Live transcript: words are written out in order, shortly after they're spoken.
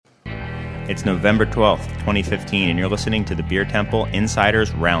It's November 12th, 2015, and you're listening to the Beer Temple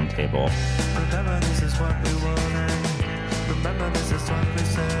Insiders Roundtable. Remember, this is what we wanted. Remember, this is what we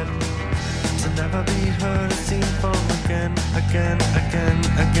said. To never be heard or seen from again.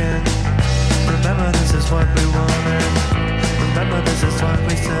 Remember, this is what we wanted. Remember, this is what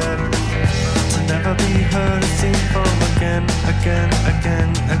we said. To never be heard or seen from again.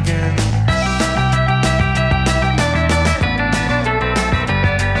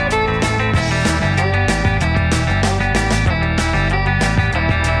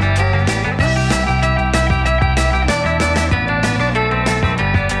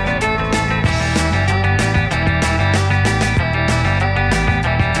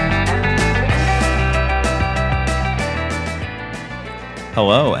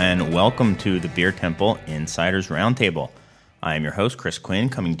 Hello, and welcome to the Beer Temple Insiders Roundtable. I am your host, Chris Quinn,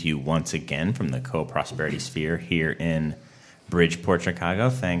 coming to you once again from the Co-Prosperity Sphere here in Bridgeport, Chicago.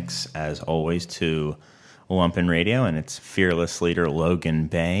 Thanks, as always, to Lumpen Radio and its fearless leader, Logan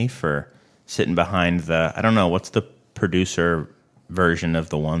Bay, for sitting behind the, I don't know, what's the producer version of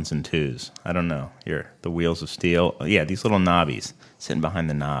the ones and twos? I don't know. The wheels of steel. Yeah, these little knobbies sitting behind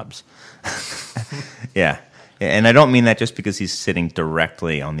the knobs. Yeah. And I don't mean that just because he's sitting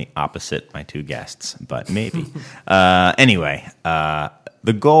directly on the opposite my two guests, but maybe. Anyway,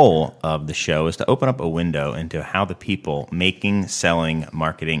 the goal of the show is to open up a window into how the people making, selling,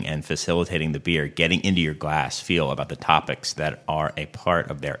 marketing, and facilitating the beer, getting into your glass, feel about the topics that are a part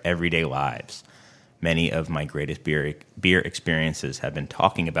of their everyday lives. Many of my greatest beer experiences have been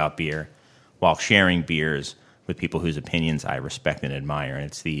talking about beer while sharing beers with people whose opinions I respect and admire, and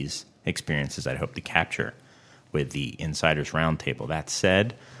it's these experiences I hope to capture with the Insiders Roundtable. That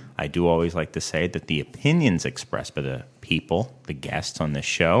said, I do always like to say that the opinions expressed by the people, the guests on this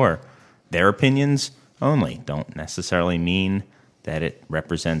show, are their opinions only. Don't necessarily mean that it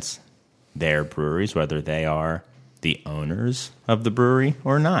represents their breweries, whether they are the owners of the brewery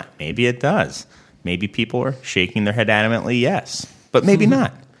or not. Maybe it does. Maybe people are shaking their head adamantly yes, but maybe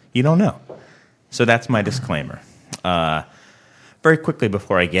not. You don't know. So that's my disclaimer. Very quickly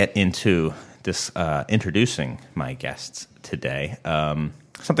before I get into introducing my guests today,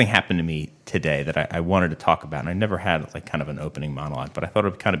 something happened to me today that I wanted to talk about, and I never had like kind of an opening monologue, but I thought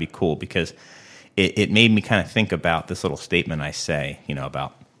it would kind of be cool because it made me kind of think about this little statement I say,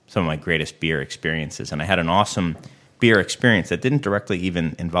 about some of my greatest beer experiences. And I had an awesome beer experience that didn't directly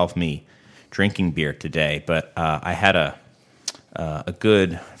even involve me drinking beer today, but I had a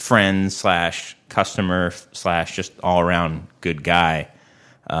good friend slash customer slash just all around good guy.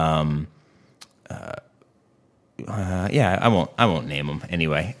 I won't name him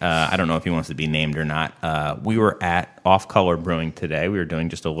anyway. I don't know if he wants to be named or not. We were at Off Color Brewing today. We were doing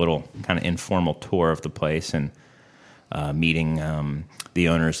just a little kind of informal tour of the place and meeting the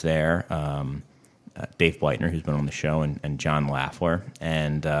owners there, Dave Bleitner, who's been on the show, and John Laffler.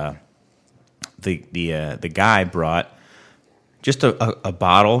 And the guy brought just a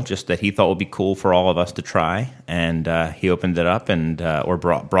bottle, just that he thought would be cool for all of us to try, and he opened it up and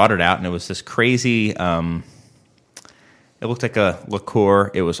brought it out, and it was this crazy. It looked like a liqueur.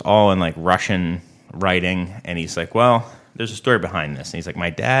 It was all in like Russian writing, and he's like, "Well, there's a story behind this." And he's like,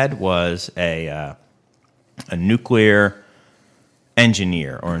 "My dad was a nuclear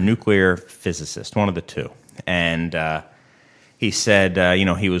engineer or a nuclear physicist, one of the two," and he said,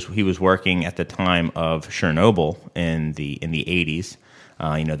 he was working at the time of Chernobyl in the 80s,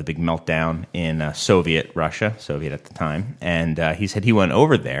 the big meltdown in Soviet Russia, Soviet at the time, and he said he went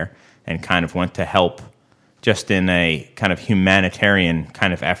over there and kind of went to help, just in a kind of humanitarian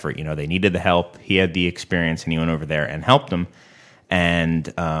kind of effort. They needed the help. He had the experience, and he went over there and helped them.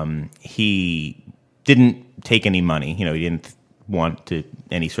 And he didn't take any money. He didn't want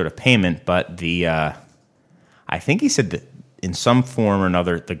any sort of payment. But I think he said that in some form or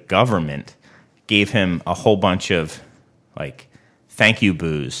another, the government gave him a whole bunch of like thank you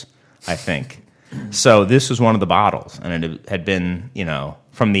booze, I think. So this was one of the bottles, and it had been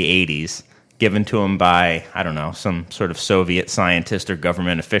from the 80s. Given to him by, I don't know, some sort of Soviet scientist or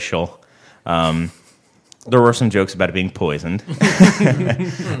government official. There were some jokes about it being poisoned.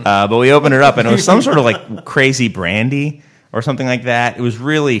 But we opened it up, and it was some sort of like crazy brandy or something like that. It was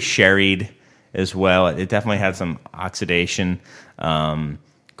really sherried as well. It definitely had some oxidation.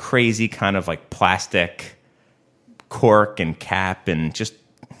 Crazy kind of like plastic cork and cap, and just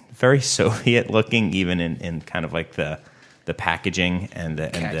very Soviet looking, even in kind of like the packaging and the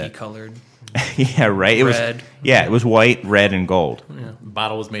khaki colored. Yeah, right. Red. It was white, red, and gold. Yeah.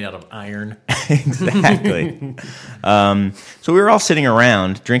 Bottle was made out of iron. Exactly. So we were all sitting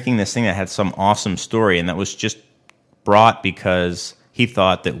around drinking this thing that had some awesome story, and that was just brought because he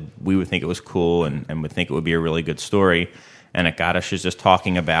thought that we would think it was cool and would think it would be a really good story. And it got us just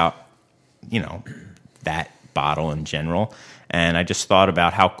talking about, that bottle in general. And I just thought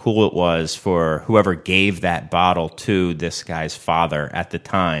about how cool it was for whoever gave that bottle to this guy's father at the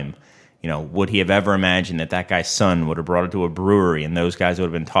time. Would he have ever imagined that guy's son would have brought it to a brewery and those guys would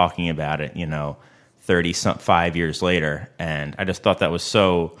have been talking about it, 35 years later? And I just thought that was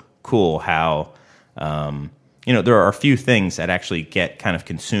so cool how, there are a few things that actually get kind of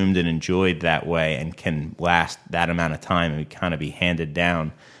consumed and enjoyed that way and can last that amount of time and kind of be handed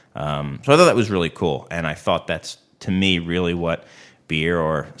down. So I thought that was really cool. And I thought that's, to me, really what beer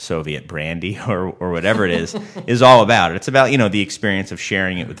or Soviet brandy or whatever it is all about. It's about, the experience of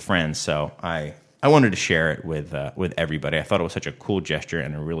sharing it with friends. So I wanted to share it with everybody. I thought it was such a cool gesture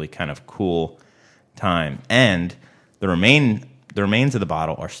and a really kind of cool time. And the remains of the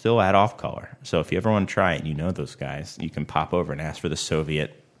bottle are still at Off Color. So if you ever want to try it, those guys, you can pop over and ask for the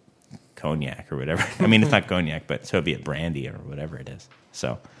Soviet cognac or whatever. I mean, it's not cognac, but Soviet brandy or whatever it is.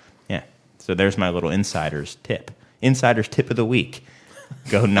 So, yeah. So there's my little insider's tip. Insider's tip of the week.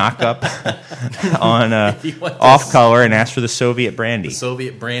 Go knock up on Off Color and ask for the Soviet brandy. The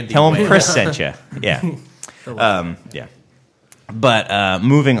Soviet brandy. Tell them Chris sent you. Yeah. Yeah. But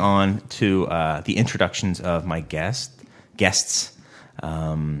moving on to the introductions of my guests.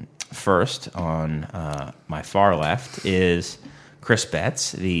 First, on my far left is Chris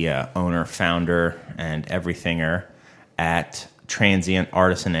Betts, the owner, founder, and everythinger at Transient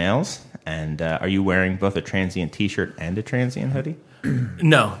Artisan Ales. And are you wearing both a Transient T-shirt and a Transient hoodie?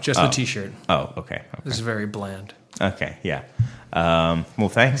 No, just the T-shirt. Oh, okay. This is very bland. Okay, yeah. Well,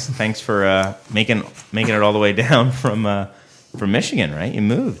 thanks. Thanks for making it all the way down from Michigan, right? You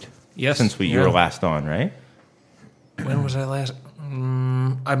moved. Yes. Since you were last on, right? When was I last?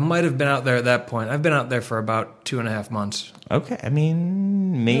 I might have been out there at that point. I've been out there for about 2.5 months. Okay, I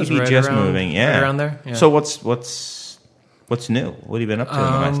mean, maybe right just around, moving. Yeah, right around there. Yeah. So what's new? What have you been up to in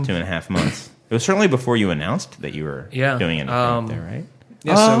the last 2.5 months? It was certainly before you announced that you were doing anything out there, right?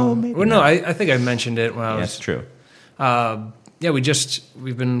 Yeah. Maybe I think I mentioned it when I was. That's true.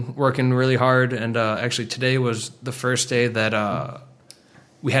 We've been working really hard, and actually today was the first day that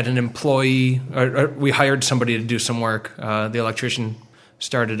we had an employee, or we hired somebody to do some work. The electrician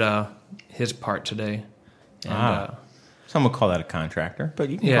started his part today. And, some would call that a contractor, but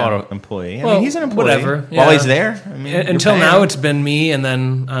you can Yeah. call it an employee. I Well, mean, he's an employee. whatever, While yeah. he's there. I mean, until you're now, paying it's been me, and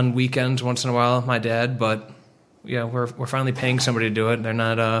then on weekends, once in a while, my dad. But yeah, we're finally paying somebody to do it. They're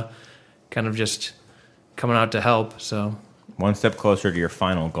not kind of just coming out to help. So one step closer to your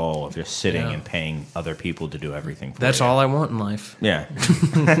final goal of just sitting Yeah. and paying other people to do everything for you. that's all I want in life. Yeah.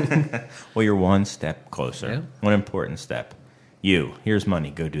 Well, you're one step closer. Yeah. One important step. Here's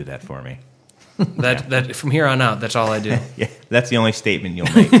money. Go do that for me. That from here on out, that's all I do. Yeah, that's the only statement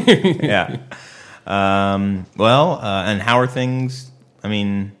you'll make. Yeah. And how are things? I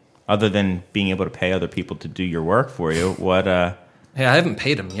mean, other than being able to pay other people to do your work for you, what? Hey, I haven't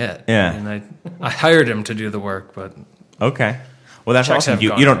paid him yet. Yeah. And I hired him to do the work, but Okay. Well, that's Checks awesome. have You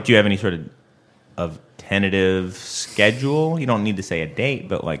gone don't? out. Do you have any sort of tentative schedule? You don't need to say a date,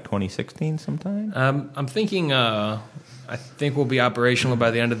 but like 2016 sometime. I'm thinking. I think we'll be operational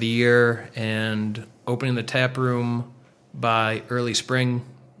by the end of the year and opening the tap room by early spring,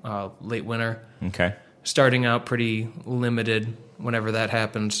 late winter. Okay. Starting out pretty limited whenever that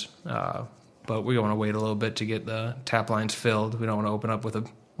happens, but we want to wait a little bit to get the tap lines filled. We don't want to open up with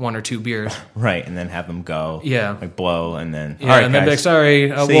one or two beers. Right, and then have them go. Yeah. Like blow, and then Yeah, all right, and then be like, guys. sorry,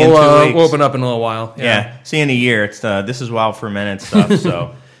 See you in 2 weeks. we'll open up in a little while. Yeah. See you in a year. It's this is wild for a minute stuff.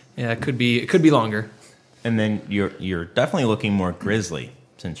 So. Yeah, it could be longer. And then you're definitely looking more grizzly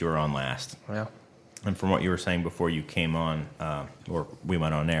since you were on last. Yeah. And from what you were saying before you came on, or we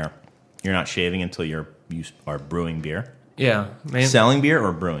went on air, you're not shaving until you are brewing beer. Yeah, man. Selling beer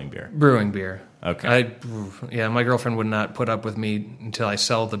or brewing beer? Brewing beer. Okay. My girlfriend would not put up with me until I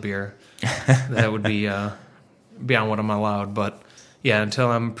sell the beer. That would be beyond what I'm allowed. But yeah,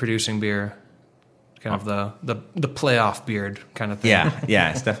 until I'm producing beer, kind of the playoff beard kind of thing.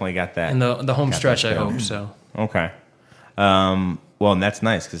 Yeah, it's definitely got that. And the home got stretch, that I feel. hope so. Okay. Well, and that's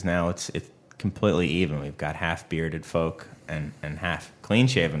nice because now it's completely even. We've got half bearded folk and half clean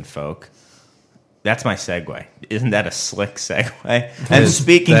shaven folk. That's my segue. Isn't that a slick segue? And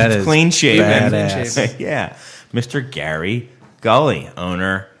speaking of clean shaven, yeah, Mr. Gary Gully,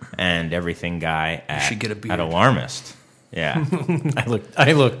 owner and everything guy at, should get a beard. at Alarmist. Yeah.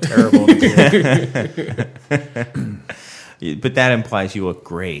 I look terrible. But that implies you look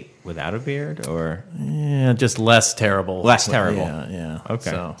great without a beard, or Yeah, just less terrible. Less terrible. Yeah. Okay.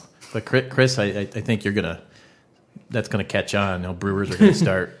 So, but Chris, I think you're gonna that's going to catch on. Brewers are going to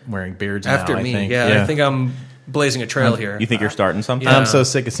start wearing beards After now, me, I think. I think I'm blazing a trail here. You think you're starting something? Yeah. I'm so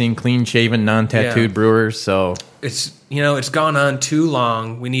sick of seeing clean-shaven, non-tattooed brewers. So It's it's gone on too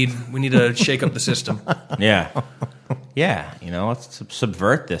long. We need to shake up the system. Yeah. Yeah. Let's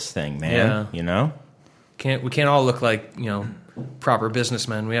subvert this thing, man. We can't all look like proper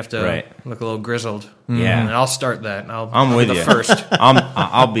businessmen. We have to look a little grizzled. Yeah. And I'll start that. I'm I'll with be the you. first.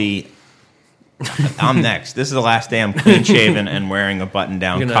 I'm next. This is the last day I'm clean shaven and wearing a button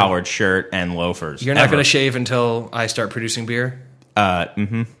down collared shirt and loafers. You're not going to shave until I start producing beer?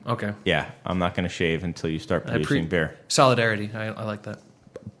 Okay. Yeah, I'm not going to shave until you start producing beer. Solidarity. I like that.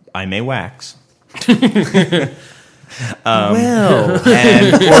 I may wax. well,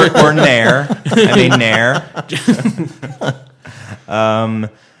 and or nair. I may nair.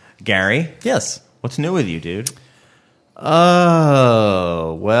 Gary, yes. what's new with you, dude?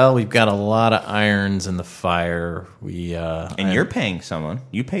 Oh, well, we've got a lot of irons in the fire. You're paying someone.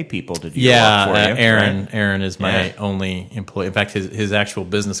 You pay people to do yeah, your work for you. Aaron. Right? Aaron is my only employee. In fact, his actual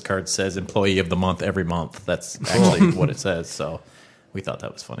business card says employee of the month every month. That's actually what it says. So we thought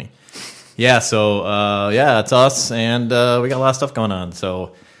that was funny. Yeah, so it's us, and we got a lot of stuff going on.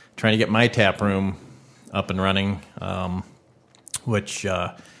 So trying to get my tap room up and running, which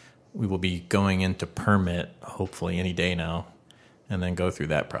we will be going into permit hopefully any day now, and then go through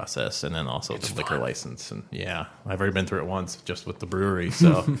that process, and then also the liquor license. And I've already been through it once just with the brewery.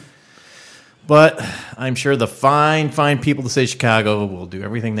 So, but I'm sure the fine people of the state of Chicago will do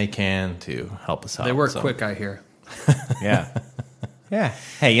everything they can to help us out. They work quick, I hear. Yeah. Yeah.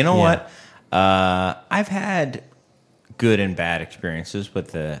 Hey, you know what? I've had good and bad experiences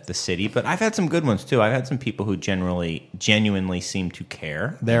with the city, but I've had some good ones too. I've had some people who genuinely seem to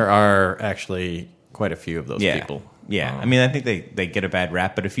care. There are actually quite a few of those people. Yeah. I mean, I think they get a bad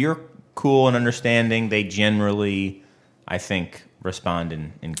rap, but if you're cool and understanding, they generally, I think, respond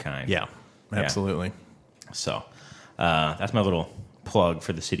in kind. Yeah, absolutely. Yeah. So that's my little plug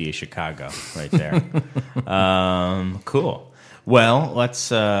for the city of Chicago right there. Cool. Well,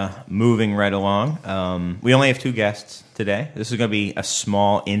 let's moving right along. We only have 2 guests today. This is going to be a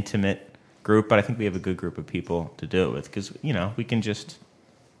small, intimate group, but I think we have a good group of people to do it with because, we can just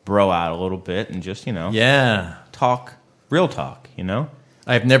bro out a little bit and just, talk, real talk,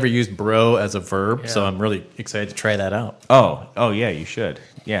 I've never used bro as a verb, so I'm really excited to try that out. Oh, yeah, you should.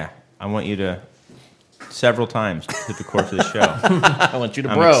 Yeah, I want you to several times through the course of the show. I want you to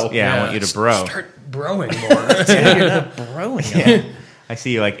bro. I want you to bro. Start broing more. You're not broing. Yeah. I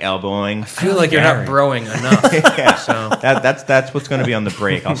see you elbowing. I feel like you're not broing enough. Yeah. So That's what's going to be on the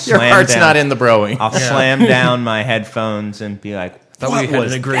break. Your heart's not in the broing. I'll slam down my headphones and be like, thought we had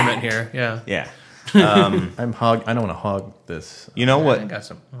an agreement here. Yeah. Yeah. I don't want to hog this. You know what? I got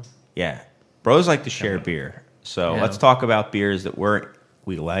some. Yeah. Bros like to share beer. So let's talk about beers that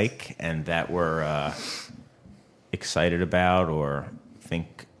we like and that we're excited about or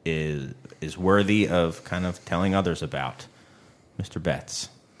think is worthy of kind of telling others about. Mr. Betts,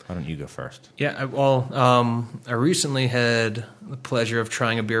 why don't you go first? Yeah, I recently had the pleasure of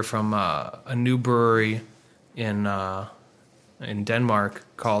trying a beer from a new brewery in Denmark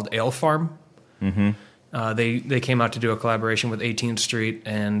called Ale Farm. Mm-hmm. They came out to do a collaboration with 18th Street,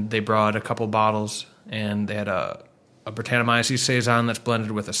 and they brought a couple bottles, and they had a Brettanomyces Saison that's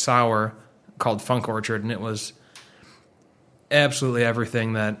blended with a sour called Funk Orchard, and it was absolutely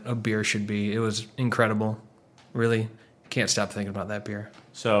everything that a beer should be. It was incredible. Really can't stop thinking about that beer.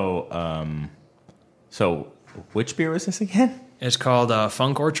 So, which beer was this again? It's called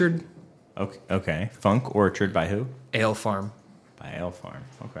Funk Orchard. Okay. Funk Orchard by who? Ale Farm. By Ale Farm.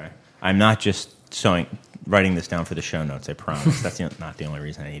 Okay. I'm not just writing this down for the show notes, I promise. That's not the only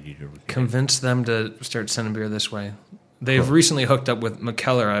reason I need you to convince them to start sending beer this way. They've recently hooked up with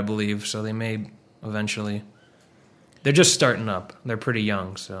McKellar, I believe, so they may eventually. They're just starting up. They're pretty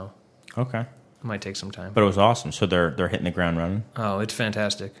young, so Okay. it might take some time. But it was awesome. So they're hitting the ground running? Oh, it's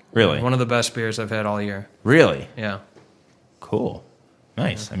fantastic. Really? One of the best beers I've had all year. Really? Yeah. Cool.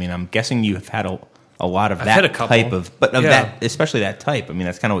 Nice. Yeah. I mean, I'm guessing you've had a lot of I've that had a couple. type of, but of that, especially that type. I mean,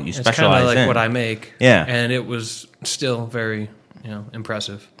 that's kind of what you specialize in. It's kind of like what I make. Yeah. And it was still very,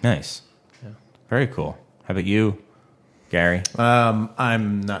 impressive. Nice. Yeah. Very cool. How about you, Gary?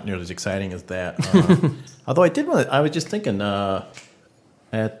 I'm not nearly as exciting as that. Although I was just thinking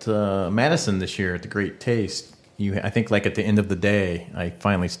at Madison this year at the Great Taste. I think like at the end of the day, I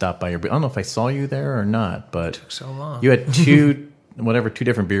finally stopped by your. I don't know if I saw you there or not, but It took so long. you had two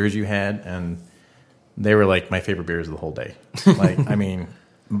different beers you had, and they were like my favorite beers of the whole day. Like, I mean,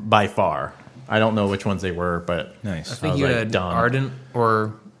 by far. I don't know which ones they were, but Nice. I think was you like, had done. Ardent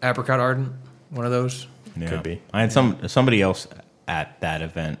or Apricot Ardent, one of those. Yeah. Could be. I had somebody else at that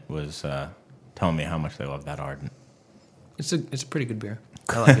event was telling me how much they love that Ardent. It's a pretty good beer.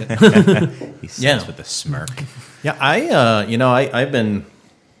 I like it. He says Yeah. with a smirk. Yeah, I've been.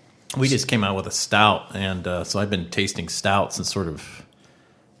 We just came out with a stout, and so I've been tasting stouts and sort of.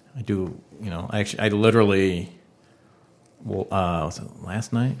 I do, I literally. Well, was it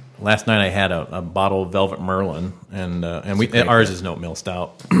last night? Last night I had a bottle of Velvet Merlin, and ours is an oatmeal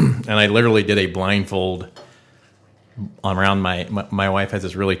stout, and I literally did a blindfold around my wife has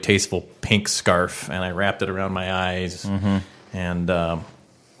this really tasteful pink scarf, and I wrapped it around my eyes, and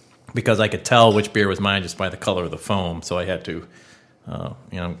because I could tell which beer was mine just by the color of the foam, so I had to,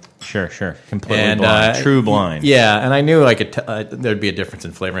 Sure, completely blind, true blind. Yeah, and I knew I could there'd be a difference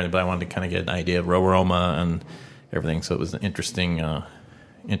in flavor in it, but I wanted to kind of get an idea of aroma and everything, so it was an interesting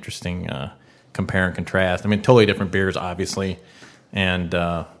compare and contrast. I mean, totally different beers, obviously, and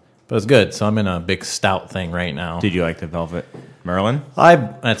but it was good. So I'm in a big stout thing right now. Did you like the Velvet Merlin?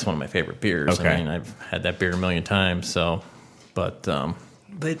 That's one of my favorite beers. Okay. I mean, I've had that beer a million times. So, but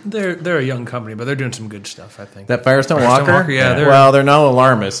They're a young company, but they're doing some good stuff, I think. that Firestone Walker, yeah. They're no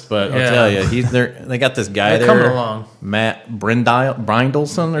alarmist, but I'll Yeah. tell you, they got this guy They're there, coming along. Matt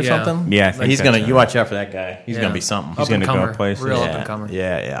Brindelson or Yeah. something. Yeah, I think he's that's gonna. right. You watch out for that guy. He's Yeah. gonna be something. He's gonna go Up-and-comer. places. Real Yeah. up-and-comer.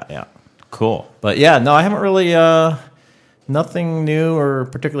 Yeah. Cool. But yeah, no, I haven't really nothing new or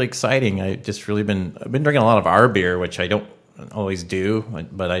particularly exciting. I've been drinking a lot of our beer, which I don't always do,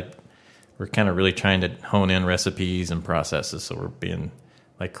 but we're kind of really trying to hone in recipes and processes. So we're being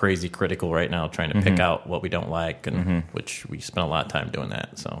like crazy critical right now, trying to pick out what we don't like, and which we spent a lot of time doing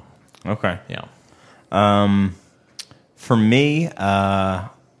that. So Okay. yeah, For me,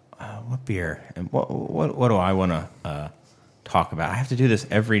 what beer and what do I want to talk about? I have to do this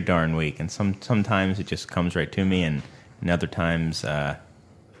every darn week, and sometimes it just comes right to me, and other times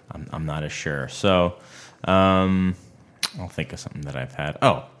I'm not as sure. So I'll think of something that I've had.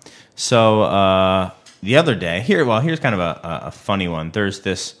 Oh, so the other day here's kind of a funny one. There's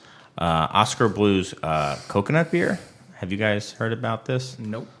this Oscar Blues coconut beer. Have you guys heard about this?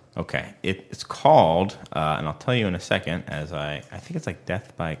 Nope. Okay, it's called, and I'll tell you in a second. As I think it's like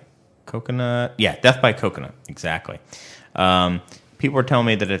Death by Coconut. Yeah, Death by Coconut, exactly. People were telling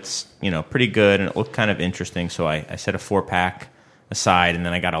me that it's pretty good and it looked kind of interesting, so I set a 4-pack aside, and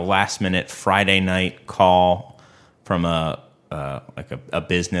then I got a last minute Friday night call from a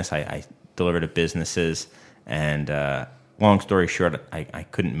business. I deliver to businesses, and long story short, I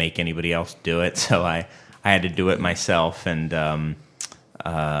couldn't make anybody else do it, so I had to do it myself, and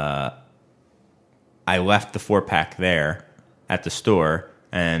I left the 4-pack there at the store,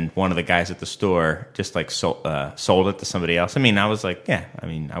 and one of the guys at the store just like sold it to somebody else. I mean, I was like,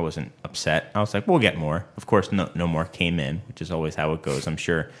 I wasn't upset. I was like, we'll get more. Of course, no more came in, which is always how it goes. I'm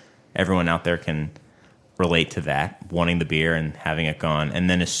sure everyone out there can relate to that, wanting the beer and having it gone. And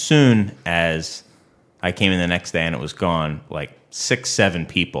then as soon as I came in the next day and it was gone, like 6-7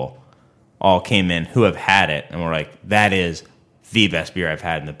 people all came in who have had it and were like, that is the best beer I've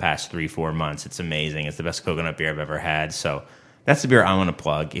had in the past 3-4 months. It's amazing. It's the best coconut beer I've ever had. So that's the beer I want to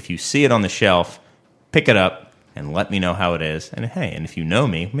plug. If you see it on the shelf, pick it up and let me know how it is. And hey, and if you know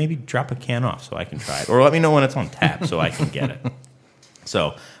me, maybe drop a can off so I can try it. Or let me know when it's on tap so I can get it.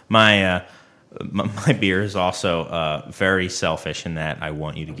 So my beer is also very selfish in that I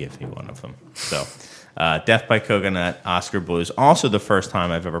want you to give me one of them. So Death by Coconut, Oscar Blues. Also the first time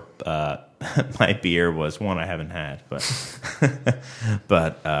I've ever my beer was one I haven't had. But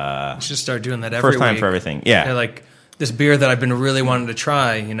Let's just start doing that every first time week. for everything. Yeah. Like this beer that I've been really wanting to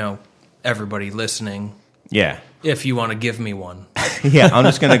try, everybody listening, Yeah. if you want to give me one. Yeah, I'm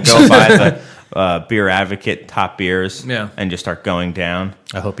just going to go by the Beer Advocate top beers and just start going down.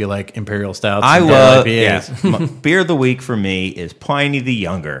 I hope you like Imperial Stouts. I and love IPAs. beer of the week for me is Pliny the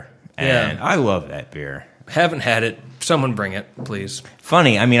Younger, and Yeah. I love that beer. Haven't had it. Someone bring it, please.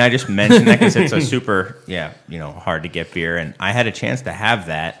 Funny, I mean, I just mentioned that because it's a super, hard to get beer, and I had a chance to have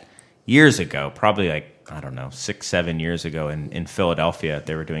that years ago, probably like, I don't know, 6-7 years ago in Philadelphia.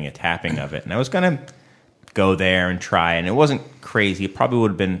 They were doing a tapping of it, and I was going to go there and try, and it wasn't crazy. It probably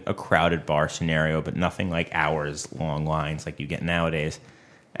would have been a crowded bar scenario, but nothing like hours long lines like you get nowadays.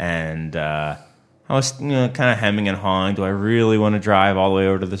 And I was kind of hemming and hawing. Do I really want to drive all the way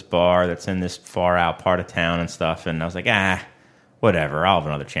over to this bar that's in this far out part of town and stuff? And I was like, whatever. I'll have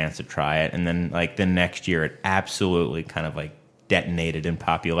another chance to try it. And then like the next year, it absolutely kind of like detonated in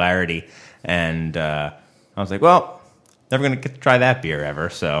popularity. And I was like, well, never going to get to try that beer ever.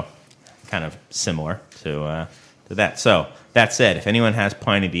 So kind of similar to that. So that said, if anyone has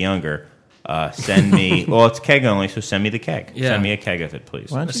Pliny the Younger, send me. Well, it's keg only, so send me the keg. Yeah. Send me a keg of it,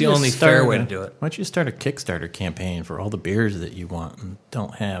 please. Why don't That's you the just only start fair way to do it. Why don't you start a Kickstarter campaign for all the beers that you want and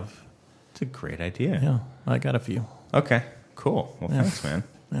don't have? It's a great idea. Yeah, I got a few. Okay. Cool. Well, thanks, man.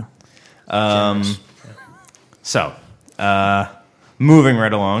 Yeah. So, moving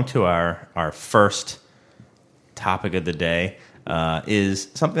right along to our first topic of the day is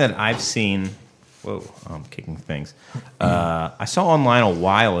something that I've seen. Whoa, I'm kicking things. I saw online a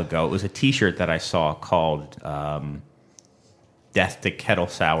while ago. It was a T-shirt that I saw called "Death to Kettle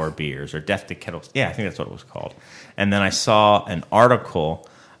Sour Beers" or "Death to Kettle." Yeah, I think that's what it was called. And then I saw an article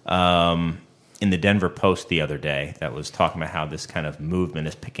in the Denver Post the other day that was talking about how this kind of movement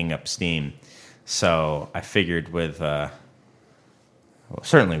is picking up steam. So I figured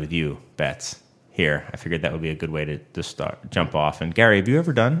certainly with you, Betts, here, I figured that would be a good way to jump off. And Gary, have you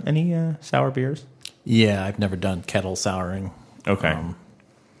ever done any sour beers? Yeah, I've never done kettle souring. Okay.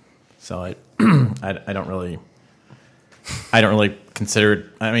 So I don't really consider it.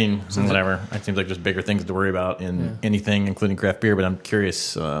 I mean, whatever. It seems like there's bigger things to worry about in anything, including craft beer. But I'm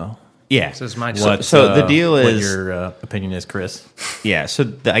curious. Yeah. This is my So the deal is, what your opinion is, Chris. Yeah.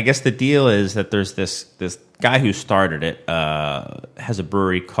 So I guess the deal is that there's this guy who started it has a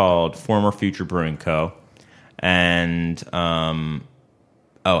brewery called Former Future Brewing Co. And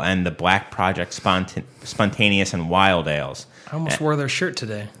and the Black Project Spontaneous and Wild Ales. I almost wore their shirt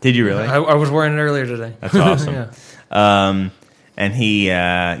today. Did you really? I was wearing it earlier today. That's awesome. Yeah. And he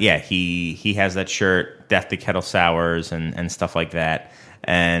has that shirt, Death to Kettle Sours and stuff like that.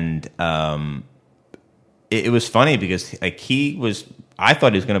 And it was funny because I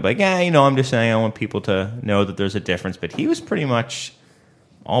thought he was going to be like, I'm just saying I want people to know that there's a difference. But he was pretty much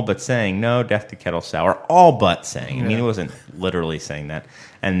all but saying, no, Death to Kettle Sour, all but saying. I mean, he wasn't literally saying that.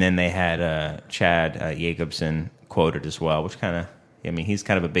 And then they had Chad Jacobson quoted as well, which kind of, he's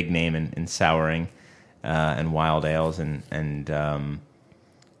kind of a big name in souring and wild ales. And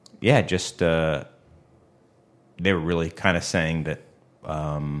they were really kind of saying that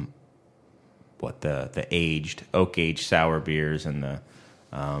the aged, oak-aged sour beers and the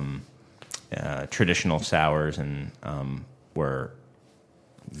traditional sours and were,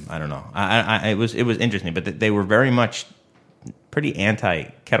 I don't know. It was interesting, but they were very much pretty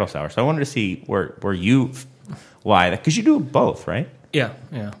anti-kettle sour. So I wanted to see where you lie, because you do both, right? Yeah.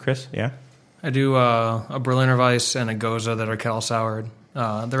 Chris, yeah? I do a Berliner Weiss and a Goza that are kettle soured.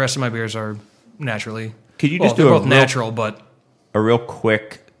 The rest of my beers are naturally. Could you just they're do both natural, but a real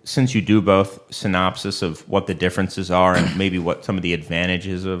quick, since you do both, synopsis of what the differences are and maybe what some of the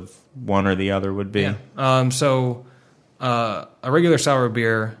advantages of one or the other would be? Yeah. So a regular sour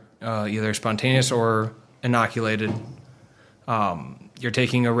beer, either spontaneous or inoculated, you're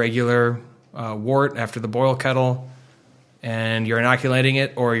taking a regular wort after the boil kettle, and you're inoculating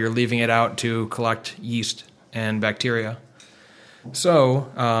it, or you're leaving it out to collect yeast and bacteria.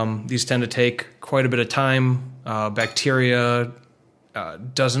 So these tend to take quite a bit of time. Bacteria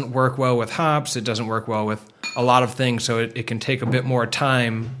doesn't work well with hops. It doesn't work well with a lot of things, so it can take a bit more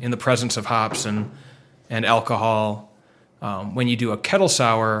time in the presence of hops and alcohol. When you do a kettle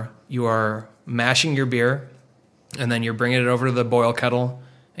sour, you are mashing your beer, and then you're bringing it over to the boil kettle,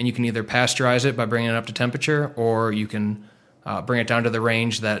 and you can either pasteurize it by bringing it up to temperature, or you can bring it down to the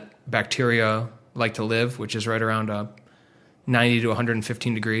range that bacteria like to live, which is right around 90 to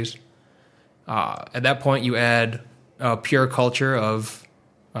 115 degrees. At that point, you add a pure culture of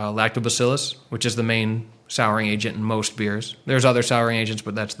lactobacillus, which is the main souring agent in most beers. There's other souring agents,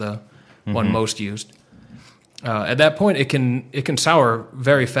 but that's the one most used. At that point, it can sour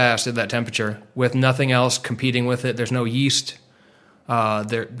very fast at that temperature with nothing else competing with it. There's no yeast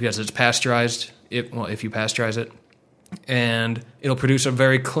because it's pasteurized. If you pasteurize it, and it'll produce a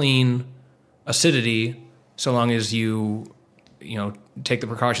very clean acidity, so long as you take the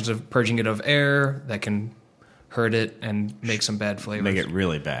precautions of purging it of air that can hurt it and make some bad flavors. Make it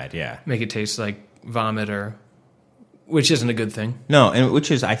really bad, yeah. Make it taste like vomit, which isn't a good thing. No, and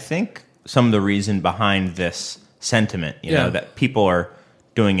which is, I think, some of the reason behind this sentiment, you know, that people are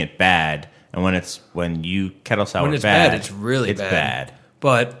doing it bad, and when you kettle sour when it's bad, it's really bad.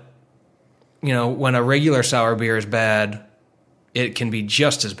 But when a regular sour beer is bad, it can be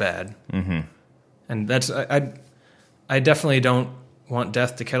just as bad. Mm-hmm. And that's I definitely don't want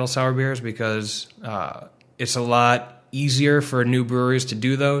death to kettle sour beers because it's a lot easier for new breweries to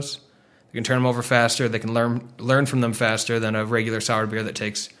do those. They can turn them over faster. They can learn from them faster than a regular sour beer that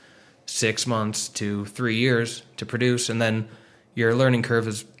takes 6 months to 3 years to produce, and then your learning curve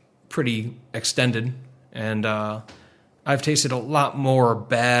is pretty extended. And I've tasted a lot more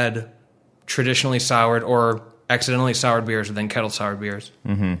bad traditionally soured or accidentally soured beers than kettle soured beers,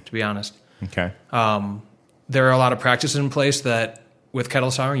 to be honest. Okay. There are a lot of practices in place that with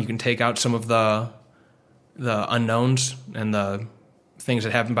kettle souring you can take out some of the unknowns and the things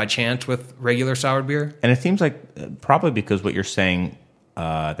that happen by chance with regular soured beer. And it seems like probably because what you're saying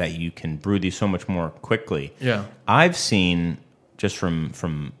that you can brew these so much more quickly. Yeah. I've seen, just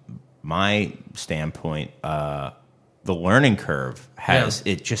from my standpoint, the learning curve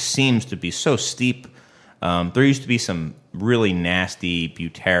it just seems to be so steep. There used to be some really nasty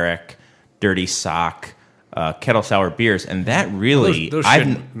butyric, dirty sock kettle sour beers, and that really those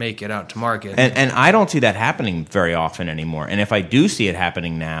shouldn't make it out to market. And I don't see that happening very often anymore. And if I do see it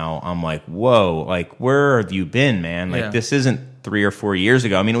happening now, I'm like, whoa, like where have you been, man? Like this isn't 3 or 4 years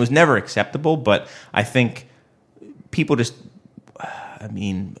ago. I mean, it was never acceptable, but I think people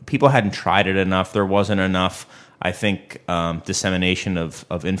people hadn't tried it enough. There wasn't enough, I think, dissemination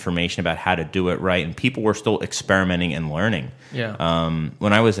of information about how to do it right, and people were still experimenting and learning. Yeah.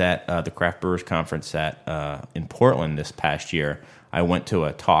 When I was at the Craft Brewers Conference in Portland this past year, I went to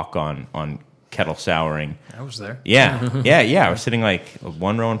a talk on kettle souring. I was there. Yeah. I was sitting like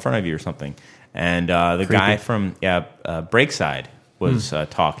one row in front of you or something, and the guy from Breakside was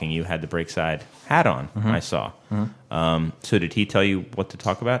talking. You had the Breakside hat on, I saw. So did he tell you what to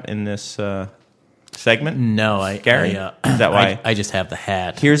talk about in this segment? No, Gary? Is that why? I just have the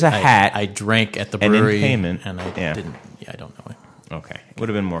hat. Here's a hat. I drank at the And in brewery, payment, and I didn't. Yeah, I don't know. Okay. It would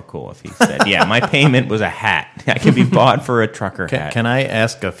have been more cool if he said, yeah, my payment was a hat. I can be bought for a trucker hat. Can I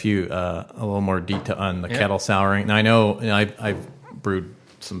ask a little more detail on the kettle souring? Now, I know I've brewed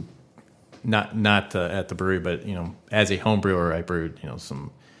some, not at the brewery, but as a home brewer, I brewed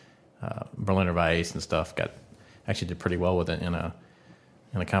some Berliner Weiss and stuff. Actually did pretty well with it in a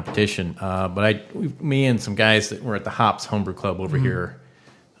competition. But me and some guys that were at the Hops Homebrew Club over here,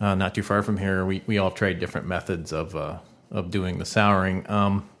 not too far from here, we all tried different methods of doing the souring.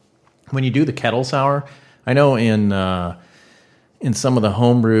 When you do the kettle sour, I know in some of the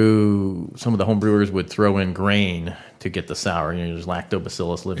homebrewers would throw in grain to get the sour. There's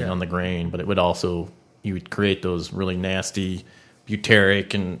lactobacillus living on the grain, but it would also, you would create those really nasty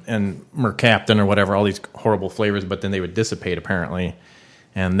butyric and mercaptan or whatever, all these horrible flavors, but then they would dissipate apparently.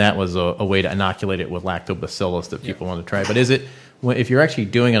 And that was a way to inoculate it with lactobacillus that people want to try. But is it, if you're actually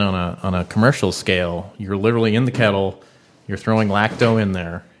doing it on a commercial scale, you're literally in the kettle, you're throwing lacto in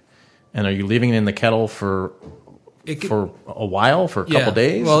there, and are you leaving it in the kettle for a while, for a couple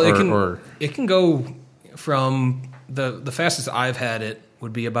days? Well, it can go from the fastest I've had it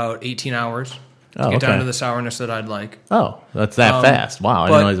would be about 18 hours to get down to the sourness that I'd like. Oh, that's that fast. Wow, I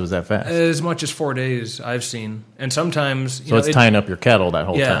didn't realize it was that fast. As much as 4 days I've seen. And sometimes... So it's tying up your kettle that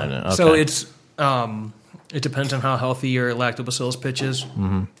whole time. Okay. So it's... it depends on how healthy your lactobacillus pitch is.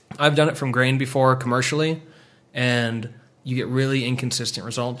 Mm-hmm. I've done it from grain before commercially, and you get really inconsistent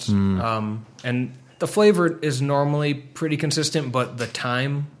results. And the flavor is normally pretty consistent, but the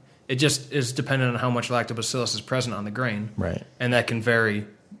time, it just is dependent on how much lactobacillus is present on the grain. Right. And that can vary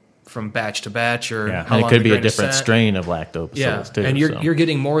from batch to batch, or how and long it could the be a grain is different sat. strain of lactobacillus too. And you're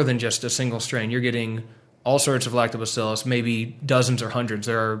getting more than just a single strain. You're getting all sorts of lactobacillus, maybe dozens or hundreds.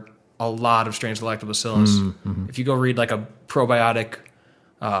 There are a lot of strains of lactobacillus. Mm-hmm. If you go read like a probiotic,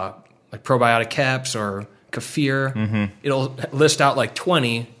 like probiotic caps or kefir, it'll list out like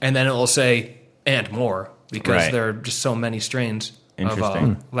 20, and then it'll say and more, because there are just so many strains of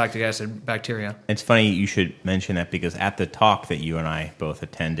lactic acid bacteria. It's funny you should mention that, because at the talk that you and I both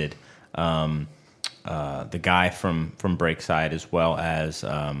attended, the guy from Breakside, as well as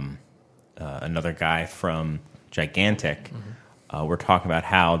another guy from Gigantic, were talking about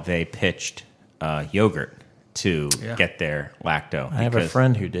how they pitched yogurt to get their lacto. I have a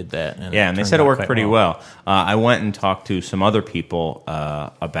friend who did that. And they said it worked pretty well. I went and talked to some other people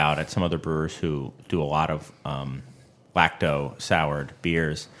about it, some other brewers who do a lot of lacto-soured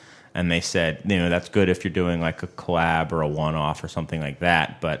beers, and they said, that's good if you're doing like a collab or a one-off or something like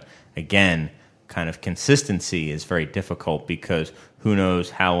that, but again, kind of consistency is very difficult, because who knows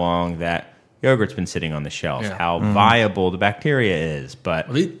how long that yogurt's been sitting on the shelf, how viable the bacteria is. But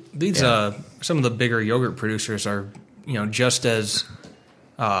these some of the bigger yogurt producers are just as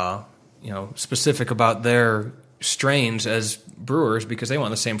specific about their strains as brewers, because they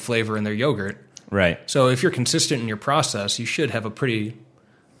want the same flavor in their yogurt. Right. So if you're consistent in your process, you should have a pretty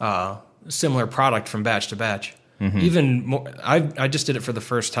similar product from batch to batch. Mm-hmm. Even more, I just did it for the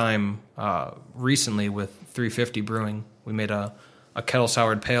first time recently with 350 Brewing. We made a kettle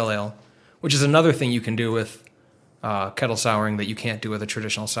soured pale ale, which is another thing you can do with kettle souring that you can't do with a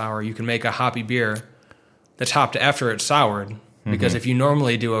traditional sour. You can make a hoppy beer that's hopped after it's soured, because if you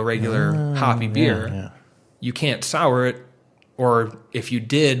normally do a regular hoppy beer, you can't sour it or if you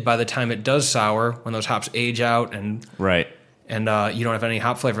did, by the time it does sour, when those hops age out and Right. and you don't have any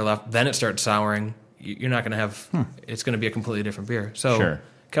hop flavor left, then it starts souring. You're not going to have. It's going to be a completely different beer. So Sure.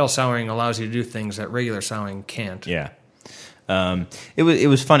 kettle souring allows you to do things that regular souring can't. Yeah. It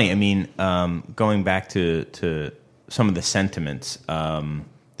was funny. I mean, going back to some of the sentiments that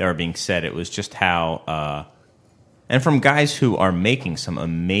were being said, it was just how, and from guys who are making some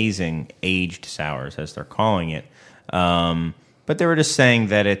amazing aged sours, as they're calling it, but they were just saying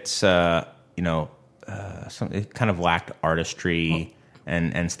that it's, it kind of lacked artistry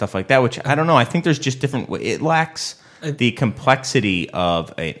and stuff like that, which I don't know. I think there's just different. It lacks the complexity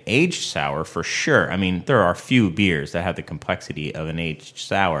of an aged sour for sure. I mean, there are few beers that have the complexity of an aged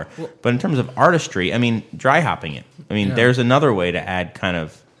sour, but in terms of artistry, I mean, dry hopping it. I mean, there's another way to add kind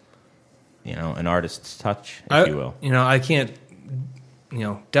of, an artist's touch, if you will. I can't,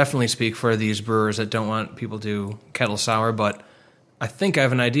 definitely speak for these brewers that don't want people to kettle sour, but I think I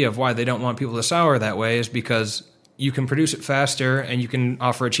have an idea of why they don't want people to sour that way is because you can produce it faster and you can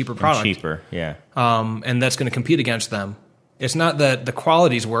offer a cheaper product. Cheaper, yeah. And that's going to compete against them. It's not that the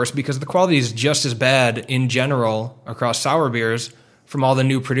quality's worse, because the quality is just as bad in general across sour beers from all the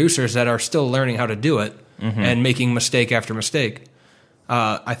new producers that are still learning how to do it and making mistake after mistake.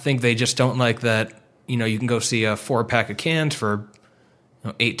 I think they just don't like that, you can go see a 4-pack of cans for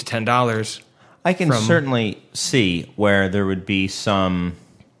 $8 to $10. I can certainly see where there would be some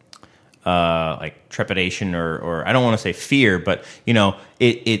like trepidation or I don't want to say fear, but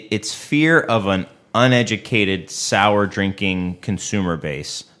it's fear of an uneducated sour drinking consumer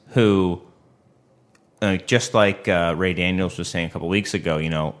base who, just like Ray Daniels was saying a couple weeks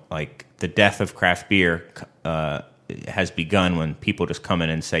ago, like the death of craft beer has begun when people just come in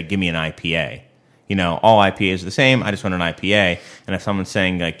and say, "Give me an IPA." All IPAs are the same. I just want an IPA. And if someone's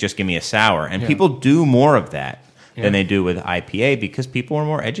saying, like, just give me a sour. And people do more of that than they do with IPA because people are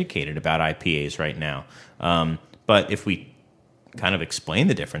more educated about IPAs right now. But if we kind of explain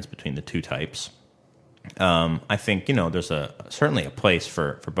the difference between the two types, I think, there's certainly a place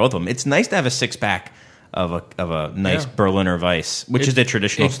for both of them. It's nice to have a 6-pack of a nice Berliner Weiss, which is the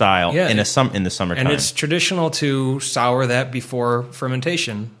traditional style in the summertime. And it's traditional to sour that before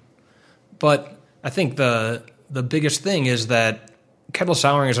fermentation. But I think the biggest thing is that kettle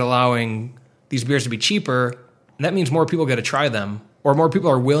souring is allowing these beers to be cheaper, and that means more people get to try them, or more people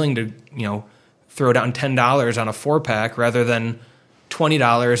are willing to, throw down $10 on a 4-pack rather than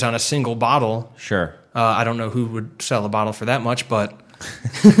 $20 on a single bottle. Sure. I don't know who would sell a bottle for that much, but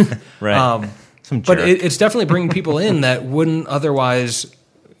right. But it's definitely bringing people in that wouldn't otherwise,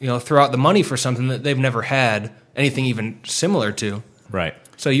 throw out the money for something that they've never had anything even similar to. Right.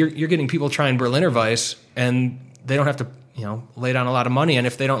 So you're getting people trying Berliner Weiss, and they don't have to, lay down a lot of money. And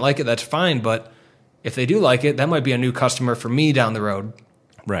if they don't like it, that's fine. But if they do like it, that might be a new customer for me down the road.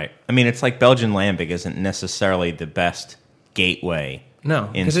 Right. I mean, it's like Belgian Lambic isn't necessarily the best gateway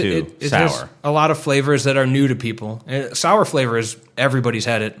into it sour. has a lot of flavors that are new to people. Sour flavor is everybody's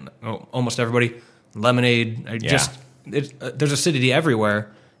had it, almost everybody. Lemonade, there's acidity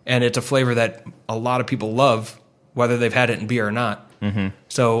everywhere, and it's a flavor that a lot of people love, whether they've had it in beer or not. Mm-hmm.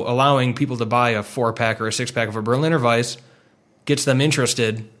 So allowing people to buy a 4-pack or a 6-pack of a Berliner Weiss gets them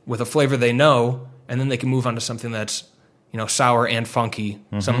interested with a flavor they know, and then they can move on to something that's, sour and funky,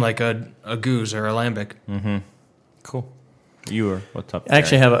 something like a goose or a lambic. Mm-hmm. Cool. What's up? I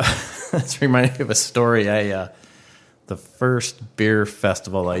actually have that's reminding me of a story. The first beer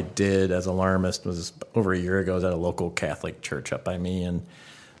festival I did as alarmist was over a year ago. I was at a local Catholic church up by me, and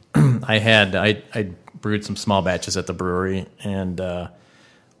I brewed some small batches at the brewery, and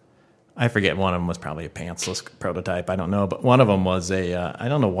I forget, one of them was probably a pantsless prototype. I don't know, but one of them was I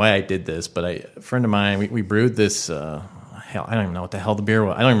don't know why I did this, but a friend of mine, we brewed this. I don't even know what the hell the beer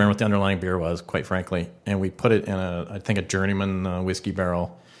was. I don't remember what the underlying beer was, quite frankly. And we put it in I think a journeyman whiskey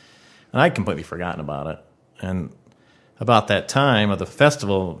barrel, and I'd completely forgotten about it. And about that time of the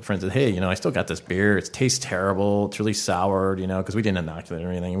festival, a friend said, "Hey, I still got this beer. It tastes terrible. It's really soured, because we didn't inoculate or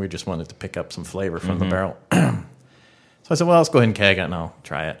anything. We just wanted to pick up some flavor from the barrel." So I said, "Well, let's go ahead and keg it, and I'll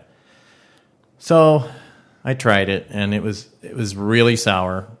try it." So I tried it, and it was really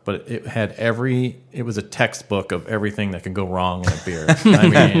sour, but it was a textbook of everything that could go wrong in a beer. I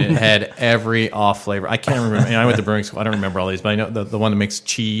mean, it had every off flavor. I can't remember. I went to brewing school. I don't remember all these, but I know the one that makes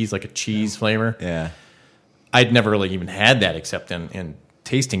cheese, like a cheese flavor. Yeah. I'd never really even had that except in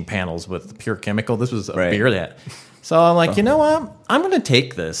tasting panels with pure chemical. This was a beer that. So I'm like, you know what? I'm going to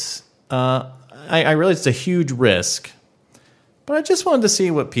take this. I realize it's a huge risk, but I just wanted to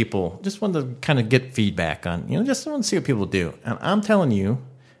see what just wanted to kind of get feedback on, just wanted to see what people do. And I'm telling you,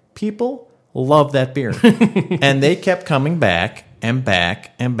 people loved that beer. And they kept coming back and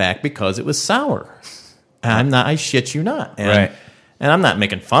back and back because it was sour. And I shit you not. And, Right. And I'm not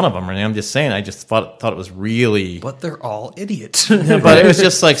making fun of them or anything. I'm just saying I just thought it was really... But they're all idiots. But it was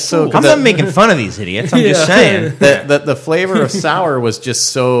just like so... I'm not making fun of these idiots. I'm just saying. The flavor of sour was just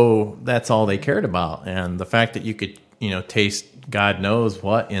so... That's all they cared about. And the fact that you could, taste God knows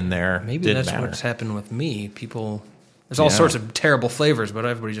what in there Maybe didn't that's matter. what's happened with me. People... There's all sorts of terrible flavors, but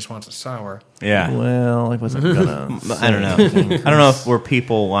everybody just wants a sour. Yeah. Well, I wasn't gonna... I don't know. I don't know if we're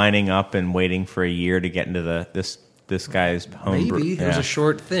people lining up and waiting for a year to get into this guy's home brew. Maybe. It was a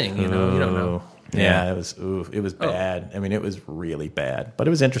short thing, you don't know. Yeah, it was bad. I mean, it was really bad. But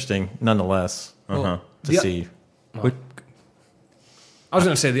it was interesting, nonetheless, to see. What- I was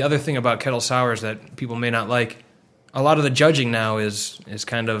going to say, the other thing about Kettle Sours that people may not like, a lot of the judging now is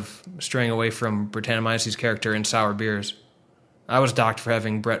kind of straying away from Brettanomyces' character in sour beers. I was docked for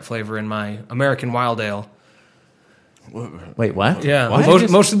having Brett flavor in my American Wild Ale. Wait, what? Yeah, What?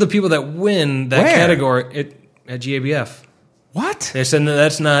 most of the people that win that Where? category at GABF, What? they said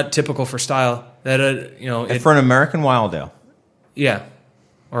that's not typical for style. That For an American Wild Ale. yeah,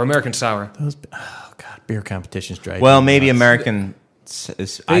 or American sour. Oh, God, beer competitions drive Well, me maybe nuts. American.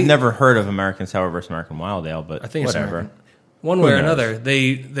 I've never heard of American Sour versus American Wild Ale, but I think it's whatever. American. One way or knows? another,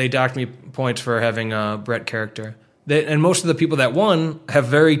 they docked me points for having Brett character. And most of the people that won have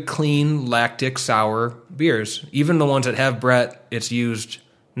very clean lactic sour beers. Even the ones that have Brett, it's used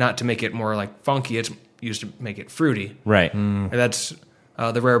not to make it more like funky. It's used to make it fruity. Right. And that's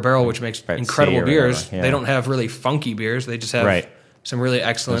the Rare Barrel, which makes Brett incredible C or beers. whatever, yeah. They don't have really funky beers. They just have Right. some really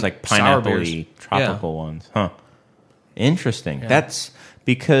excellent Those like sour beers. pineapple-y, tropical ones. Huh. Interesting. That's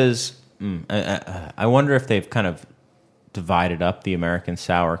because I wonder if they've kind of divided up the American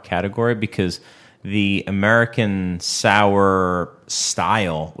sour category, because the American sour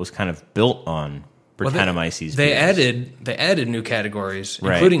style was kind of built on Brettanomyces. They beers. added new categories,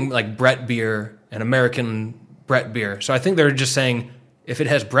 Right. including like Brett beer and American Brett beer. So I think they're just saying if it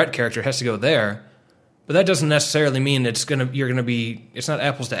has Brett character, it has to go there. But that doesn't necessarily mean it's not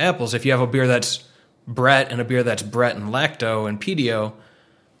apples to apples. If you have a beer that's Brett and a beer that's Brett and lacto and pedio,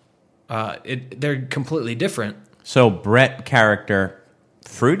 they're completely different. So Brett character,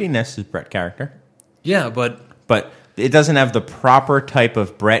 fruitiness is Brett character, Yeah, but it doesn't have the proper type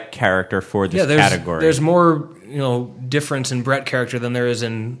of Brett character for this category. there's more difference in Brett character than there is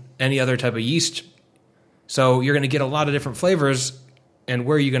in any other type of yeast. So you're going to get a lot of different flavors, and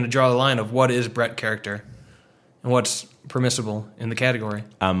where are you going to draw the line of what is Brett character and what's permissible in the category?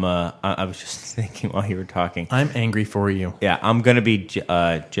 I was just thinking while you were talking. I'm angry for you. Yeah, I'm going to be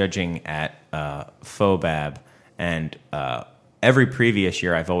judging at Fobab, and every previous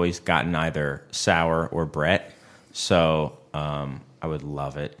year I've always gotten either sour or Brett. So I would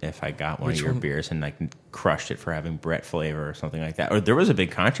love it if I got one of your beers and like crushed it for having Brett flavor or something like that. Or there was a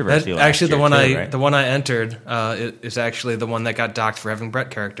big controversy last Actually, year the one I entered is actually the one that got docked for having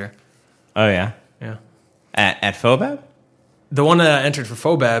Brett character. Oh yeah, Yeah. at Fobab. The one that I entered for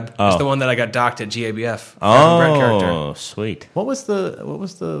Fobab Oh. is the one that I got docked at GABF for having Brett character. Oh, sweet. What was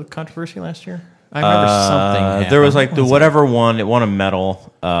the controversy last year? I remember something happened. There was like the What whatever one. It won a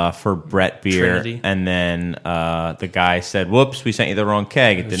medal for Brett beer, Trinity. and then the guy said, "Whoops, we sent you the wrong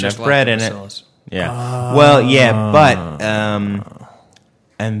keg. It didn't just have Brett in it." lactobacillus. Yeah. Well, yeah, but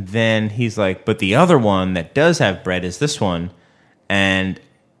and then he's like, "But the other one that does have Brett is this one," and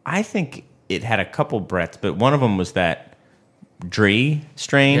I think it had a couple Bretts, but one of them was that Dree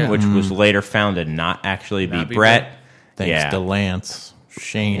strain, Yeah. which was later found to not actually be Not be Brett. Brett. Thanks yeah. to Lance.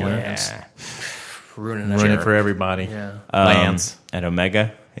 Shane Lance. Yeah. Ruining Running that. for everybody. Yeah. Lance. At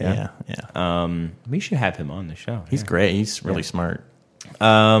Omega. Yeah. We should have him on the show. He's great. He's really smart.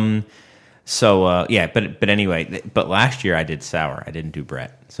 So but anyway, but last year I did sour. I didn't do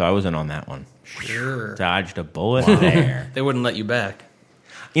Brett, so I wasn't on that one. Sure. Dodged a bullet there. They wouldn't let you back.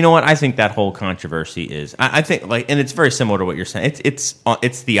 You know what? I think that whole controversy is. I think like, and it's very similar to what you're saying. It's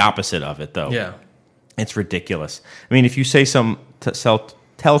the opposite of it though. Yeah. It's ridiculous. I mean, if you say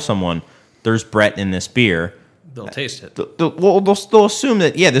tell someone there's Brett in this beer, They'll taste it. they'll assume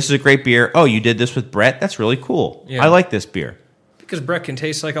that this is a great beer. Oh, you did this with Brett? That's really cool. Yeah. I like this beer. Because Brett can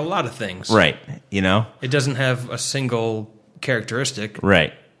taste like a lot of things. Right. You know. It doesn't have a single characteristic.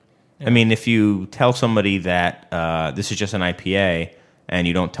 Right. I mean, if you tell somebody that this is just an IPA, and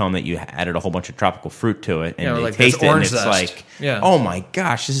you don't tell them that you added a whole bunch of tropical fruit to it, and Yeah, they like taste there's it, and orange it's zest. like, Yeah. oh my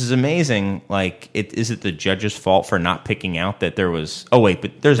gosh, this is amazing. Like, is it the judge's fault for not picking out that there was? Oh wait,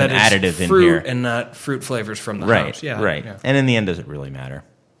 but there's That an is additive in fruit here, and not fruit flavors from the right? house. Yeah. Right. Yeah. And in the end, does it really matter?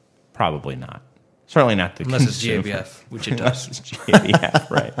 Probably not. Certainly not the Unless it's consumer. GABF, which it does. Unless it's GABF,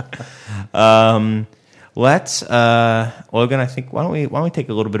 right. Let's, Logan, I think, why don't we take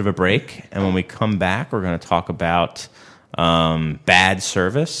a little bit of a break, and when we come back, we're going to talk about bad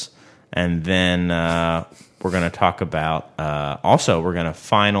service, and then we're going to talk about, also, we're going to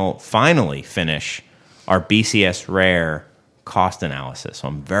finally finish our BCS Rare cost analysis. So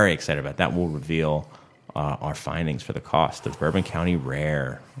I'm very excited about that. We'll reveal our findings for the cost of Bourbon County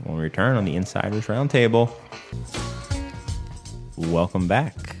Rare when we return on the Insiders Roundtable. Welcome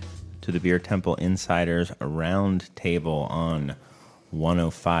back to the Beer Temple Insiders Roundtable on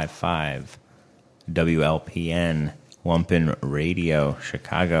 105.5 WLPN Lumpin Radio,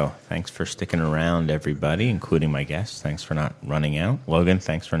 Chicago. Thanks for sticking around, everybody, including my guests. Thanks for not running out. Logan,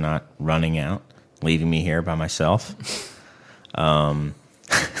 thanks for not running out, leaving me here by myself.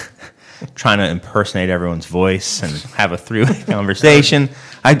 Trying to impersonate everyone's voice and have a three-way conversation.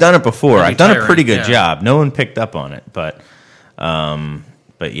 I've done it before. I've done a pretty good job. No one picked up on it, but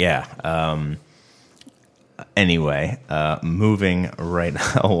yeah. Anyway, moving right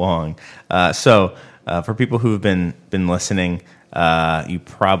along. So for people who've been listening, you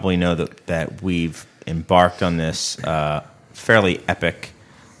probably know that we've embarked on this fairly epic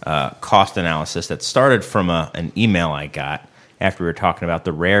cost analysis that started from an email I got after we were talking about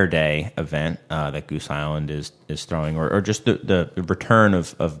the Rare Day event that Goose Island is throwing, or just the return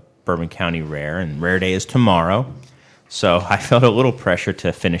of Bourbon County Rare, and Rare Day is tomorrow. So I felt a little pressure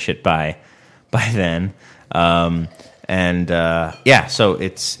to finish it by then. So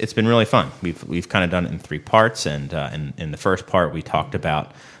it's been really fun. We've kind of done it in 3 parts, and in the first part we talked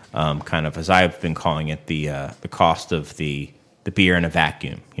about kind of, as I've been calling it, the cost of the beer in a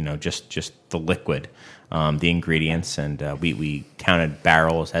vacuum. You know, just the liquid. The ingredients, and we counted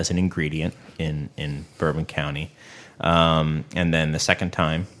barrels as an ingredient in Bourbon County. And then the second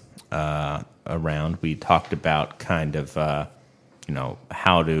time around, we talked about kind of,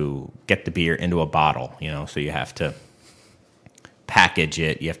 how to get the beer into a bottle, so you have to package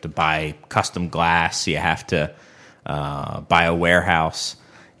it, you have to buy custom glass, you have to buy a warehouse,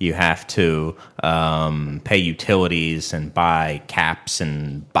 you have to pay utilities and buy caps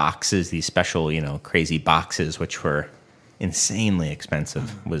and boxes, these special, crazy boxes, which were insanely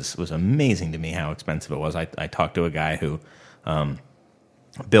expensive. Was amazing to me how expensive it was. I talked to a guy who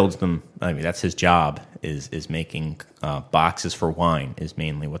builds them. I mean, that's his job, is making boxes for wine, is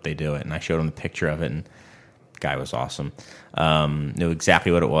mainly what they do it. And I showed him the picture of it, and the guy was awesome. Knew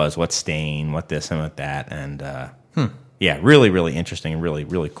exactly what it was, what stain, what this and what that, and yeah, really, really interesting, and really,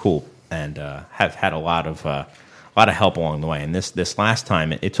 really cool, and have had a lot of help along the way. And this last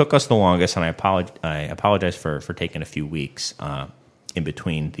time, it took us the longest, and I apologize for taking a few weeks in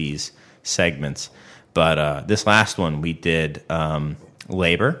between these segments. But this last one, we did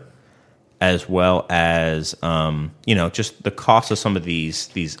labor, as well as just the cost of some of these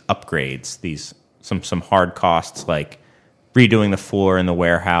upgrades, some hard costs like redoing the floor in the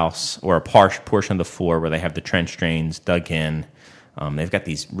warehouse, or a portion of the floor where they have the trench drains dug in. They've got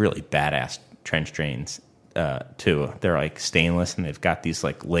these really badass trench drains too. They're like stainless, and they've got these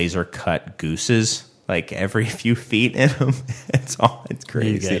like laser cut gooses like every few feet in them. It's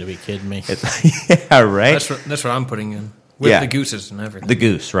crazy. You got to be kidding me. Yeah, right. That's what I'm putting in with the gooses and everything. The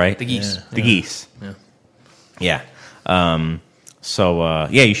goose, right? The geese. Yeah. The geese. Yeah. So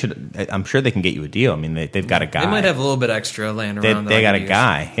you should. I'm sure they can get you a deal. I mean, they've got a guy. They might have a little bit extra laying around. They got a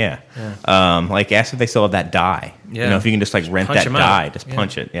guy. Yeah. Like, ask if they still have that die. Yeah. If you can just like rent that die, just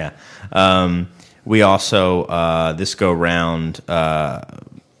punch it. Yeah. We also this go round.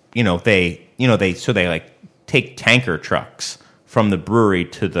 They like take tanker trucks from the brewery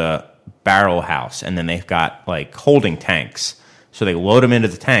to the barrel house, and then they've got like holding tanks. So they load them into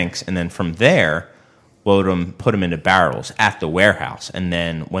the tanks, and then from there, put them into barrels at the warehouse. And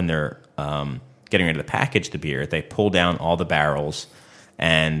then when they're getting ready to package the beer, they pull down all the barrels,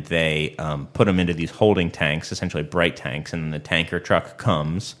 and they put them into these holding tanks, essentially bright tanks. And then the tanker truck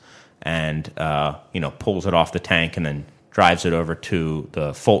comes and pulls it off the tank, and then drives it over to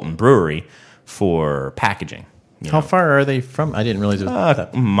the Fulton Brewery for packaging. How far are they from? I didn't realize it was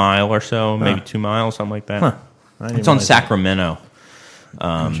a mile or so, maybe 2 miles, something like that. Huh. It's on Sacramento.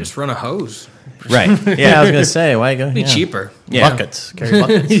 Just run a hose. Right. Yeah, I was going to say, why go? Be cheaper. Yeah. Buckets. Carry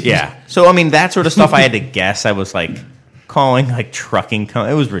buckets. Yeah. So, I mean, that sort of stuff I had to guess. I was like calling like trucking.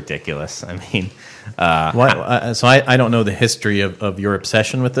 It was ridiculous. I mean, so I don't know the history of your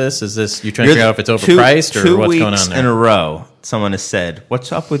obsession with this. Is this you trying to figure out if it's overpriced or what's going on there? 2 weeks in a row, someone has said,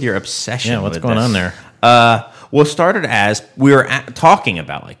 "What's up with your obsession?" Yeah, what's going on there? Well, it started as we were talking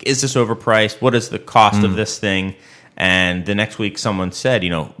about, like, is this overpriced? What is the cost of this thing? And the next week, someone said,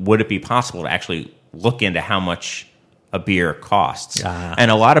 would it be possible to actually look into how much a beer costs. Ah.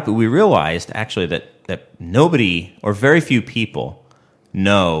 And we realized actually that nobody or very few people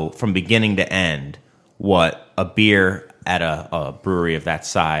know from beginning to end what a beer at a brewery of that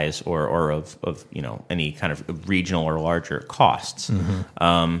size or of any kind of regional or larger costs. So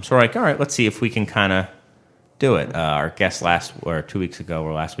we're like, all right, let's see if we can kind of do it. Our guest 2 weeks ago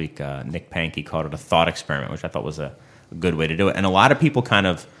or last week, Nick Pankey, called it a thought experiment, which I thought was a good way to do it. And a lot of people kind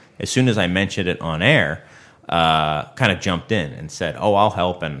of, as soon as I mentioned it on air, kind of jumped in and said, oh, I'll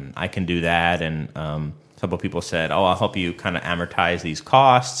help and I can do that. And several people said, oh, I'll help you kind of amortize these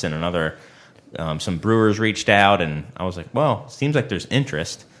costs. And some brewers reached out, and I was like, well, it seems like there's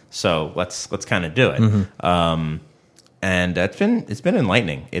interest, so let's kind of do it. And it's been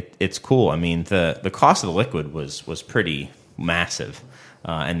enlightening. It's cool. I mean, the cost of the liquid was pretty massive,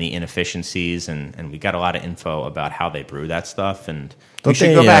 and the inefficiencies, and we got a lot of info about how they brew that stuff. And you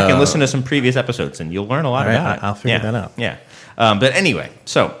should go back and listen to some previous episodes, and you'll learn a lot about it. I'll figure that out. Yeah. But anyway,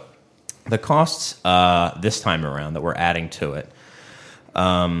 so the costs this time around that we're adding to it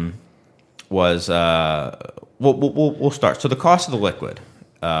was we'll start. So the cost of the liquid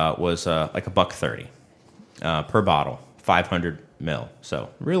was like $1.30 per bottle, 500 ml. So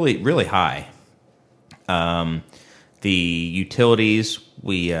really high. The utilities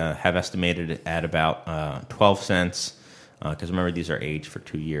we have estimated at about 12 cents because remember these are aged for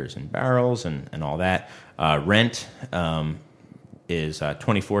 2 years in barrels and all that. Rent is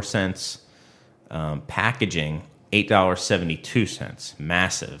 24 cents. Packaging. $8.72.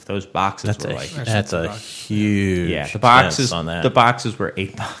 Massive. Those boxes were like that's a huge the boxes on that. The boxes were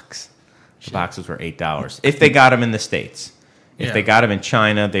 $8. The boxes were $8 if they got them in the States. If they got them in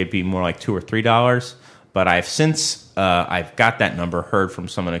China, they'd be more like $2 or $3. But I've since I've got that number, heard from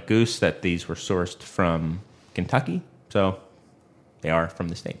someone at Goose that these were sourced from Kentucky, so they are from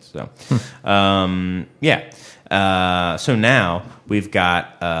the States. So so now we've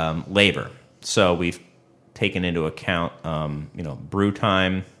got labor. So we've taken into account, brew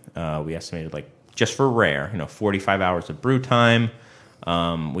time. We estimated just for rare, 45 hours of brew time.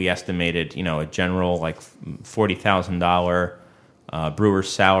 We estimated, a general $40,000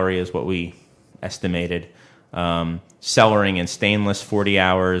 brewer's salary is what we estimated. Cellaring and stainless 40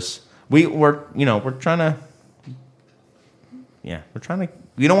 hours. We're trying to. We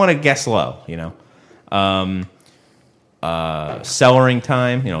don't want to guess low, cellaring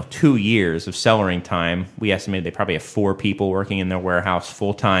time, 2 years of cellaring time. We estimated they probably have 4 people working in their warehouse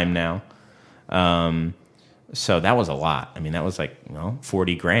full time now. So that was a lot. I mean, that was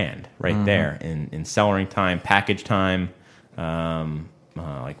 $40,000 right there in cellaring time, package time,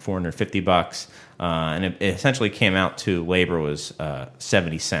 $450. And it essentially came out to labor was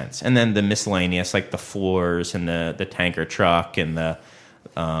 70 cents. And then the miscellaneous, like the floors and the tanker truck and the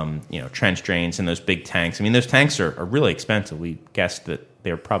trench drains and those big tanks. I mean, those tanks are really expensive. We guessed that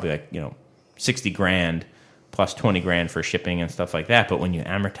they're probably $60,000 plus $20,000 for shipping and stuff like that. But when you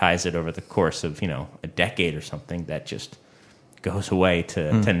amortize it over the course of a decade or something, that just goes away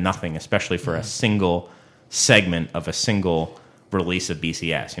to nothing, especially for a single segment of a single release of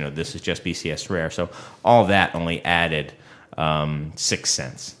BCS. This is just BCS Rare, so all that only added 6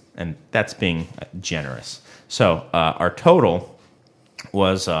 cents, and that's being generous. So our total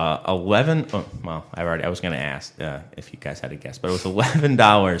was 11. Oh, well, I was going to ask if you guys had a guess, but it was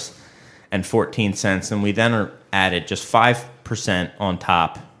 $11.14, and we then added just 5% on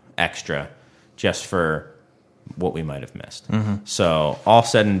top extra, just for what we might have missed. So all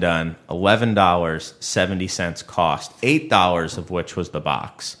said and done, $11.70 cost, $8 of which was the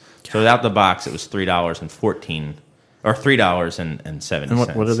box. So without the box, it was $3.14 or $3.70. And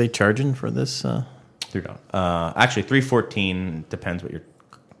what are they charging for this? $3. Actually, $3.14 depends what you're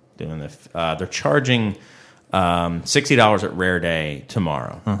doing. They're charging $60 at Rare Day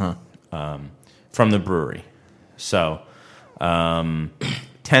tomorrow from the brewery. So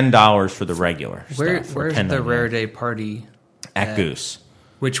 $10 for the regular stuff. Where's the Rare Day party? At Goose.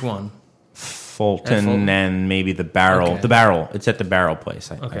 Which one? Fulton and maybe the Barrel. Okay. The Barrel. It's at the Barrel place,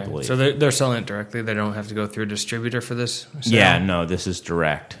 I believe. So they're selling it directly. They don't have to go through a distributor for this sale? Yeah, no, this is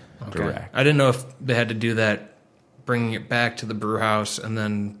direct. Okay. Direct. I didn't know if they had to do that, bringing it back to the brew house and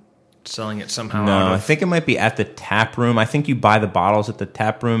then selling it somehow. No, I think it might be at the tap room. I think you buy the bottles at the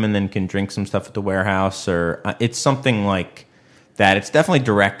tap room and then can drink some stuff at the warehouse, or it's something like that. It's definitely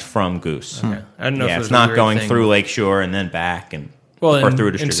direct from Goose. Okay. I don't know if it was it's not a weird going thing. through Lakeshore and then back or through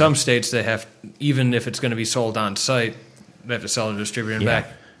a distributor. In some states, they have, even if it's going to be sold on site, they have to sell to a distributor and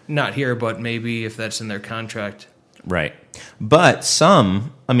back. Not here, but maybe if that's in their contract. Right. But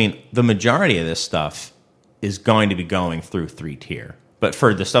the majority of this stuff is going to be going through 3-tier. But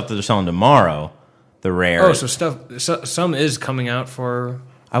for the stuff that they're selling tomorrow, the rare. Oh, so some is coming out for.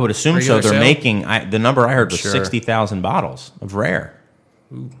 I would assume so. regular They're sale? making the number I heard was Sure. 60,000 bottles of rare.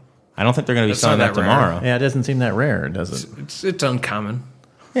 I don't think they're going to be That's selling not that that rare. tomorrow. Yeah, it doesn't seem that rare, does it? It's uncommon.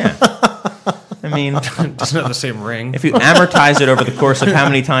 Yeah. I mean, It doesn't have the same ring. if you amortize it over the course of how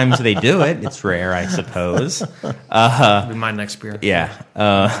many times they do it, it's rare, I suppose. It'll be my next beer. Yeah.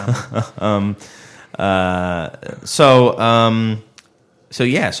 So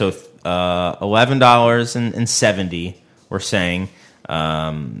 $11.70 we're saying.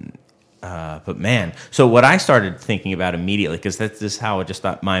 But man, so what I started thinking about immediately, because this is how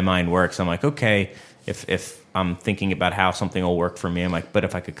my mind works. I'm like, okay, if I'm thinking about how something will work for me, I'm like, but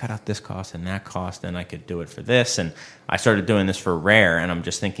if I could cut out this cost and that cost, then I could do it for this. And I started doing this for rare, and I'm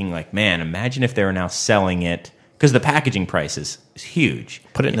just thinking like, man, imagine if they were now selling it, because the packaging price is huge.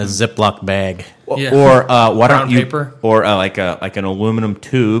 Put it in a Ziploc bag. Yeah. Or why Brown don't you? paper? Or like an aluminum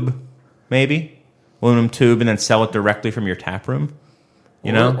tube, maybe aluminum tube, and then sell it directly from your tap room.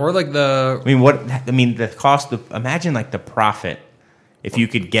 You know, or like the. the cost of, imagine like the profit if you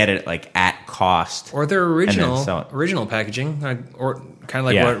could get it like at cost. Or their and then sell it. original packaging, or kind of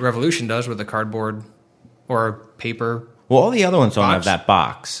like Yeah. what Revolution does with the cardboard or paper. Well, all the other ones don't have Box. that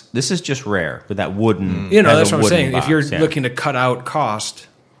box. This is just rare with that wooden. That's a what I'm wooden saying. box, If you're yeah. looking to cut out cost,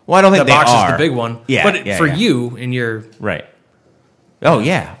 well, I don't think the box they are is the big one. Yeah, but yeah, for yeah. you and your right? Oh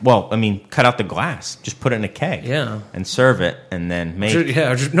yeah. Well, I mean, cut out the glass. Just put it in a keg. Yeah. And serve it, and then make. put the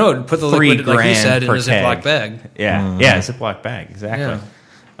 $3 liquid like you said in a per Ziploc keg. bag. Yeah, yeah, Ziploc bag, exactly. Yeah.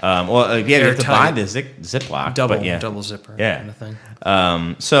 You have to buy Airtight. the Ziploc, Double but yeah. zipper Yeah. kind of thing.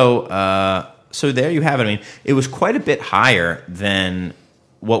 So there you have it. I mean, it was quite a bit higher than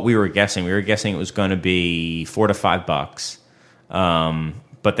what we were guessing. We were guessing it was going to be $4 to $5,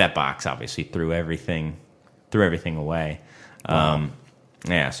 but that box obviously threw everything away.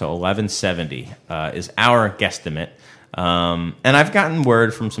 Yeah, so $11.70 is our guesstimate. And I've gotten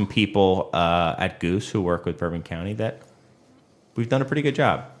word from some people at Goose who work with Bourbon County that we've done a pretty good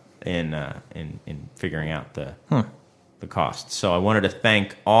job in figuring out the costs. So I wanted to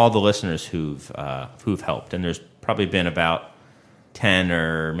thank all the listeners who've helped, and there's probably been about 10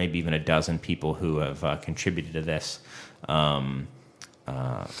 or maybe even a dozen people who have contributed to this.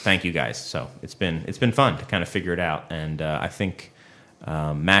 Thank you guys. So it's been fun to kind of figure it out, and I think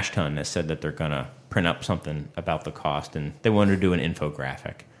Mash Tun has said that they're gonna print up something about the cost, and they want to do an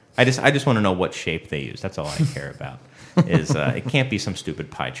infographic. I just want to know what shape they use. That's all I care about. Is it can't be some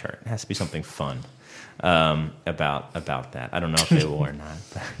stupid pie chart. It has to be something fun about that. I don't know if they will or not.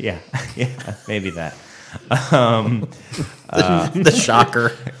 But yeah, maybe that. The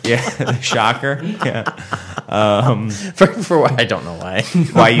shocker. Yeah, the shocker. Yeah. For I don't know why.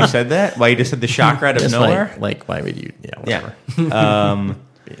 Why you said that? Why you just said the shocker out of Just nowhere? like why would you? Yeah, whatever. Yeah.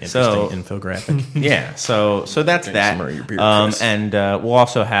 Interesting infographic. Yeah, so that's that. Some of your beer, Chris. And we'll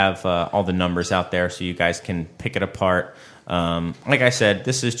also have all the numbers out there so you guys can pick it apart. Like I said,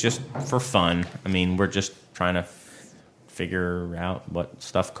 this is just for fun. I mean, we're just trying to figure out what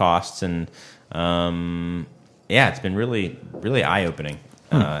stuff costs, and it's been really, really eye-opening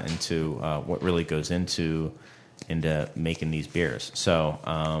into what really goes into making these beers. So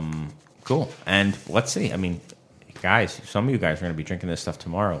cool. And let's see. I mean, guys, some of you guys are going to be drinking this stuff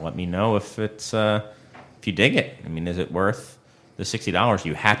tomorrow. Let me know if it's if you dig it. I mean, is it worth the $60? Are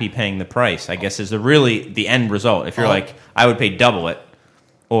you happy paying the price? I guess is the end result. If you're like, I would pay double it,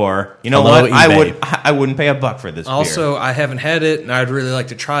 or you know Hello, what, eBay. I wouldn't pay $1 for this. Also, beer. I haven't had it, and I'd really like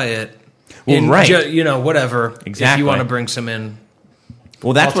to try it. Well, right. Whatever. If Exactly. you want to bring some in.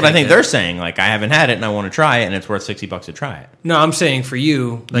 Well, that's I'll what I take think it. they're saying. Like, I haven't had it, and I want to try it, and it's worth $60 to try it. No, I'm saying for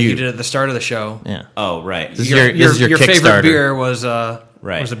you, like you did at the start of the show. Yeah. Oh, right. This is your favorite Kickstarter. beer was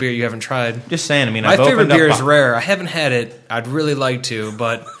Right. was a beer you haven't tried. Just saying. I mean, My I've favorite opened up beer is rare. I haven't had it. I'd really like to,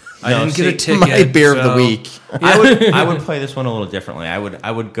 but I No, didn't get a see, ticket. My beer of the so- week. I would play this one a little differently. I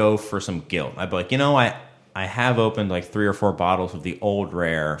would go for some guilt. I'd be like, I have opened like 3 or 4 bottles of the old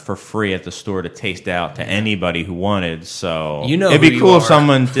rare for free at the store to taste out to anybody who wanted. So it'd be who cool you if are.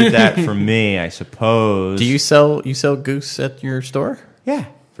 someone did that for me. I suppose. Do you sell Goose at your store? Yeah,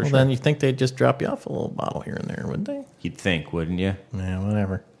 for Well, sure. then you think they'd just drop you off a little bottle here and there, wouldn't they? You'd think, wouldn't you? Yeah,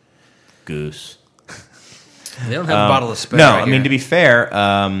 whatever. Goose. They don't have a bottle of spare. No, right I mean here. to be fair,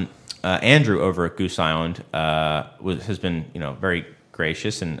 Andrew over at Goose Island has been very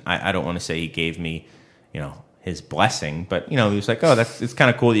gracious, and I don't want to say he gave me his blessing, but he was like, oh, it's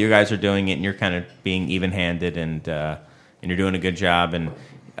kind of cool that you guys are doing it, and you're kind of being even-handed, and you're doing a good job, and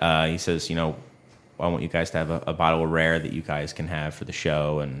he says, I want you guys to have a bottle of rare that you guys can have for the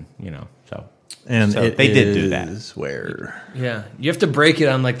show, and so And So they did do that. Where Yeah, you have to break it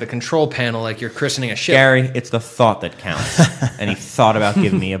on like the control panel, like you're christening a ship. Gary, it's the thought that counts. And he thought about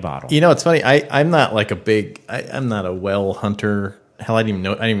giving me a bottle. you know, it's funny. I'm not like I'm not a well hunter. Hell, I didn't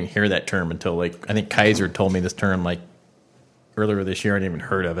even hear that term until like I think Kaiser told me this term like earlier this year. I didn't even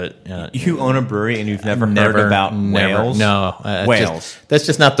heard of it. You own a brewery and you've never heard about whales? No, whales.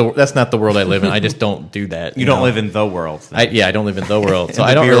 That's not the world I live in. I just don't do that. You don't live in the world. I don't live in the world, so In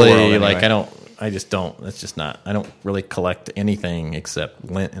the I don't beer really world, like. anyway. I just don't. That's just not. I don't really collect anything except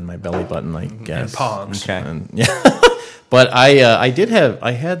lint in my belly button, I guess. And pogs. Okay. And, yeah, but I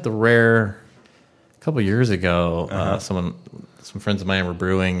had the rare a couple years ago. Some friends of mine were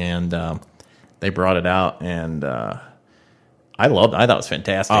brewing, and they brought it out, and I loved it. I thought it was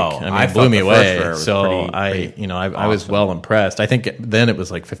fantastic. Oh, I mean, it thought blew me the first away. rare was So pretty I was awesome. well impressed. I think then it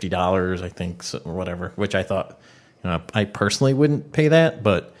was like $50, I think, or whatever, which I thought, I personally wouldn't pay that,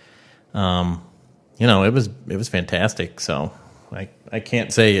 but it was fantastic. So I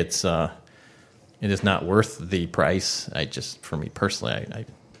can't say it is not worth the price. For me personally,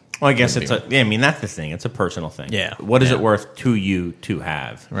 Well, I guess that's the thing. It's a personal thing. Yeah. What is Yeah. it worth to you to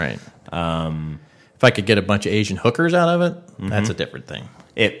have? right. If I could get a bunch of Asian hookers out of it, that's a different thing.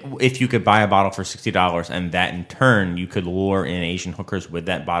 If you could buy a bottle for $60 and that in turn you could lure in Asian hookers with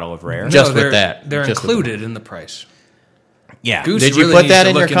that bottle of rare. Just with they're, that. They're Just with included in the price. Yeah. Goose Did you really put needs that to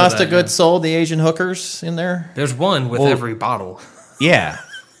in your look into cost that, of goods sold? The Asian hookers in there? There's one with every bottle. Yeah.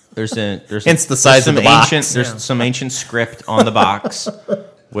 There's Hence the size of the box. There's some ancient script on the box,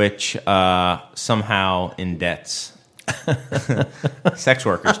 which somehow indebts sex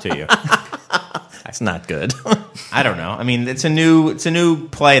workers to you. That's not good. I don't know. I mean, it's a new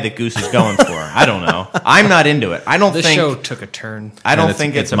play that Goose is going for. I don't know. I'm not into it. I don't This think show took a turn. I don't And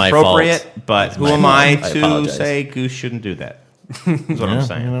think it's it's my appropriate. fault. But who my am I fault. I to apologize. say Goose shouldn't do that? That's what I'm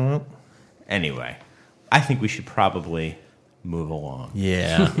saying. You know what? Anyway, I think we should probably move along.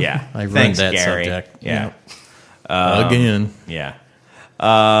 Yeah. Yeah. I ruined Thanks, that Gary. subject. Yeah. Again. Yeah.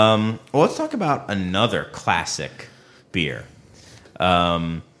 Well, let's talk about another classic beer.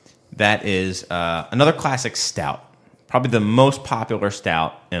 That is another classic stout. Probably the most popular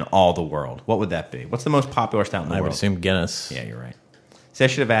stout in all the world. What would that be? What's the most popular stout in the I world? would assume Guinness. Yeah, you're right. See, I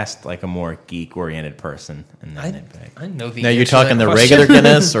should have asked like a more geek-oriented person, and then they'd pick. I know the Now, you're answer to that talking the question. regular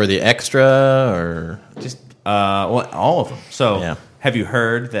Guinness or the extra or... Just all of them. So, Yeah. have you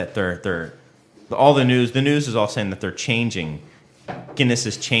heard that they're all the news? The news is all saying that they're changing. Guinness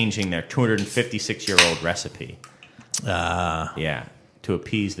is changing their 256-year-old recipe. Yeah, to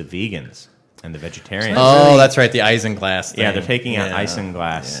appease the vegans and the vegetarians. Oh, that's right, the isinglass thing. Yeah, they're taking out Yeah.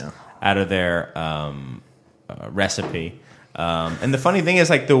 isinglass Yeah. out of their recipe. And the funny thing is,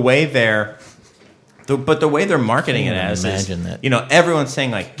 like the way they're marketing it Can't as imagine is, that. everyone's saying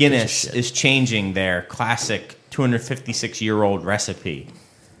like Guinness shit. is changing their classic 256-year-old recipe,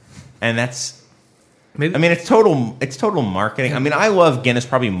 and that's. Maybe, I mean, it's total marketing. I mean, I love Guinness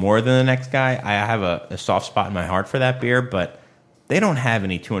probably more than the next guy. I have a soft spot in my heart for that beer, but they don't have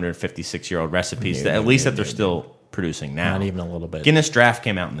any 256-year-old recipes, at least that they're still producing now. Not even a little bit. Guinness Draft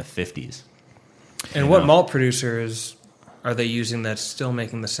came out in the 50s. and what malt producer are they using that's still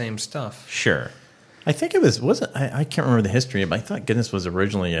making the same stuff? Sure. I think it wasn't. I can't remember the history, but I thought Guinness was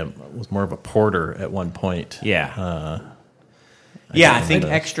originally was more of a porter at one point. Yeah. I can't think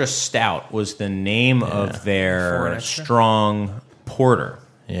remember. Extra Stout was the name of Foreign their Extra? strong porter.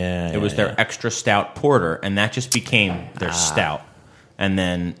 Yeah, It was their Extra Stout Porter, and that just became their stout. And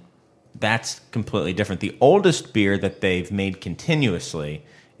then that's completely different. The oldest beer that they've made continuously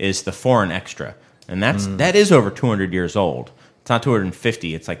is the Foreign Extra, and that is over 200 years old. It's not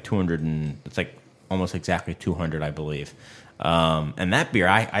 250. It's like 200, and it's like almost exactly 200, I believe. And that beer,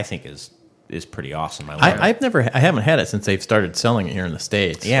 I think is pretty awesome. I love it. I haven't had it since they've started selling it here in the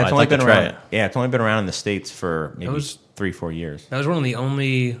States. Yeah, so it's I'd only like to been try around. it. Yeah, it's only been around in the States for maybe was- 3-4 years. That was one of the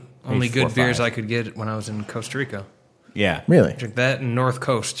only Maybe 4 or good beers 5. I could get when I was in Costa Rica. Yeah. Really? Drink that and North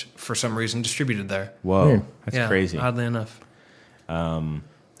Coast for some reason distributed there. Whoa, Weird. that's Yeah, crazy. Oddly enough. So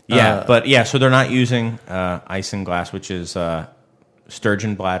they're not using isinglass, which is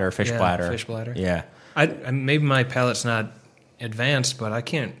sturgeon bladder, fish Yeah, bladder. fish bladder. Yeah. I maybe my palate's not advanced, but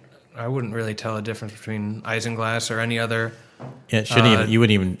I wouldn't really tell a difference between isinglass or any other. Yeah, it shouldn't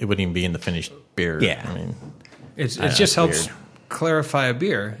even. It wouldn't even be in the finished beer. Yeah. I mean, It that's just helps weird. clarify a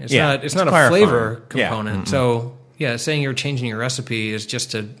beer. It's Yeah, not it's a clarifying. flavor Yeah. component. So yeah, saying you're changing your recipe is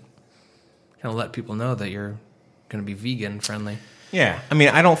just to kind of let people know that you're going to be vegan friendly. Yeah. I mean,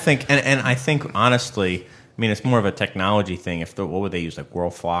 I don't think, and I think honestly, mean, it's more of a technology thing. What would they use, like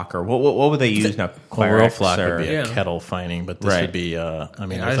Whirlflock, or what would they use now? Whirlflock Clarex would be or- a kettle fining, but this Right. would be, there's like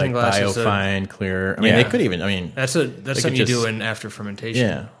isinglass is biofine, clear. I mean, Yeah. they could even, That's something you do in after fermentation.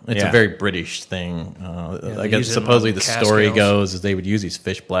 yeah, it's Yeah. a very British thing. I they guess use it supposedly on the cask story ales. goes is they would use these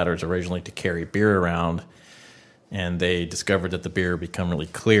fish bladders originally to carry beer around, and they discovered that the beer become really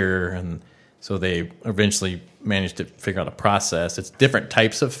clear, and so they eventually managed to figure out a process. It's different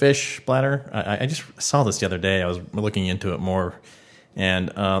types of fish bladder. I just saw this the other day. I was looking into it more,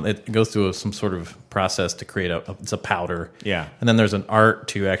 and it goes through some sort of process to create it's a powder. Yeah. And then there's an art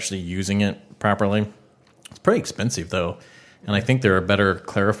to actually using it properly. It's pretty expensive though, and I think there are better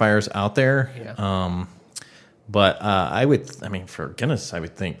clarifiers out there. Yeah. But for Guinness, I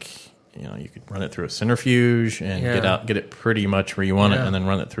would think you could run it through a centrifuge and get it pretty much where you want it, Yeah. and then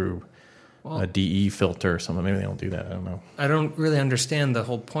run it through a DE filter or something. Maybe they don't do that. I don't know. I don't really understand the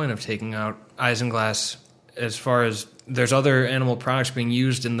whole point of taking out isinglass as far as there's other animal products being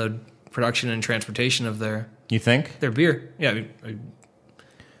used in the production and transportation of their You think? beer. Yeah.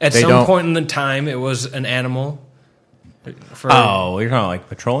 At They some don't- point in the time, it was an animal. For, Oh, you're talking like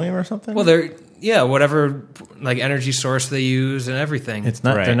petroleum or something? Well, whatever like energy source they use and everything. It's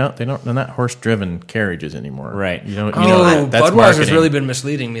not. Right. They're not horse-driven carriages anymore. Right. You don't. Budweiser's marketing. really been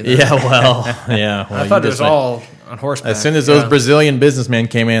misleading me. There. Yeah. Well. Yeah. Well, I thought you it was just went- all on horseback. As soon as those Brazilian businessmen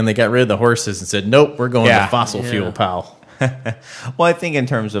came in, they got rid of the horses and said, "Nope, we're going Yeah. to fossil Yeah. fuel, pal." Well, I think in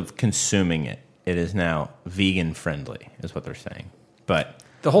terms of consuming it, it is now vegan friendly, is what they're saying. But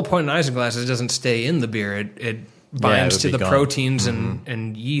the whole point in isinglass is it doesn't stay in the beer. It binds would to be the gone. proteins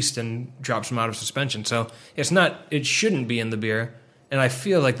and yeast and drops them out of suspension. So it shouldn't be in the beer. And I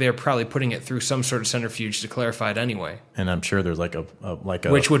feel like they're probably putting it through some sort of centrifuge to clarify it anyway, And I'm sure there's like a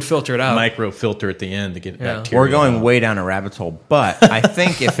which would filter it out. micro filter at the end to get Yeah. bacteria. we're going out. way down a rabbit hole. But I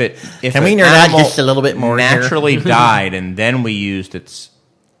think if Can we an nerd out animal just a little bit more here? naturally died and then we used it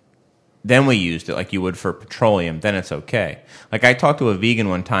like you would for petroleum, then it's okay. Like I talked to a vegan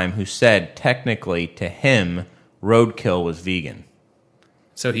one time who said technically to him roadkill was vegan.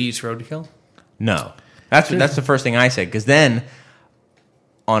 So he eats roadkill? No, that's the first thing I said, because then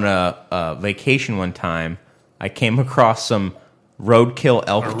on a vacation one time I came across some roadkill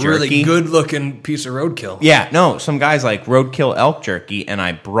elk A jerky. really good-looking piece of roadkill. Yeah, no, some guys like roadkill elk jerky, and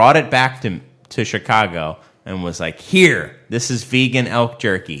I brought it back to Chicago and was like, "Here, this is vegan elk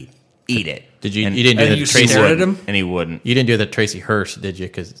jerky. Eat it." Did you? And- You didn't do and the you Tracy. stared at him? And he wouldn't. You didn't do the Tracy Hurst, did you?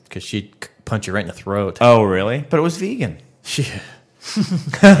 Because she'd punch you right in the throat. Oh, really? But it was vegan.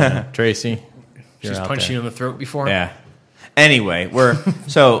 Tracy, She's punched you in the throat before? Yeah. Anyway,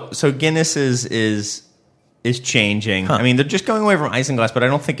 so Guinness is changing. I mean, they're just going away from isinglass, but I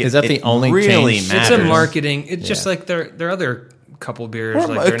don't think Is that it the only really change? matters. It's a marketing. It's just like their other couple beers, Or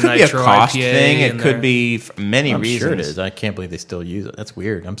like it their could be a Nitro cost IPA thing. It and could their- be for many I'm reasons. sure it is. I can't believe they still use it. That's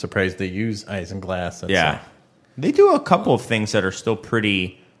weird. I'm surprised they use isinglass. That's Yeah, they do a couple of things that are still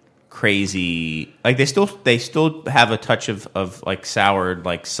pretty crazy. Like they still have a touch of like soured,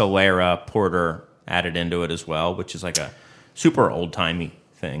 like Solera porter added into it as well, which is like a super old timey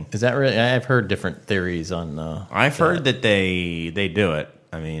thing. Is that really? I've heard different theories on. I've heard that they do it.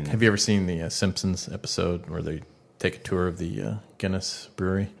 I mean, Have you ever seen the Simpsons episode where they take a tour of the Guinness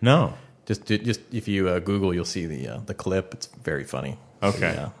brewery? no. Just if you Google, you'll see the clip. It's very funny.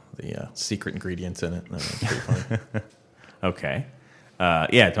 Okay. The secret ingredients in it. It's pretty funny. Okay.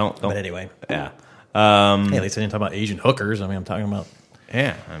 Yeah. Don't. But anyway, Yeah. hey, at least I didn't talk about Asian hookers. I mean, I'm talking about.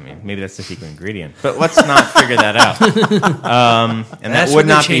 Yeah, I mean, maybe that's the secret ingredient. But let's not figure that out. And That's that what would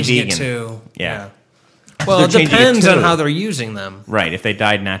they're not be changing vegan. it to. Yeah. Well, They're it changing it depends on to. how they're using them. Right, if they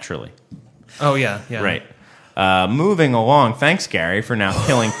died naturally. Oh yeah. Right. Moving along. Thanks, Gary, for now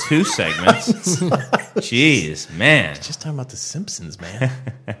killing 2 segments. Jeez, man. Just talking about the Simpsons, man.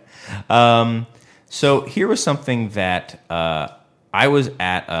 So here was something that I was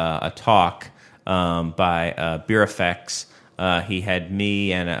at a talk by Beer Effects. He had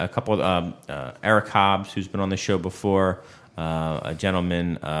me and a couple of Eric Hobbs, who's been on the show before, a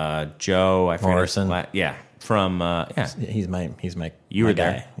gentleman, Joe. I forget his Morrison. Yeah, from He's my. you my were guy.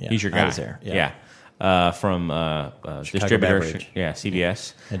 there. Yeah, He's your guy. I was there. From distributor. Beverage. Yeah,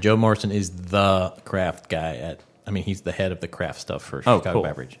 CBS. And Joe Morrison is the craft guy at. I mean, he's the head of the craft stuff for Oh, Chicago cool.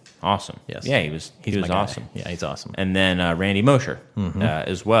 Beverage. Awesome. Yes. Yeah, he was my guy. awesome. Yeah, he's awesome. And then Randy Mosher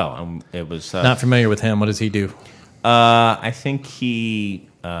as well. And it was Not familiar with him. What does he do? I think he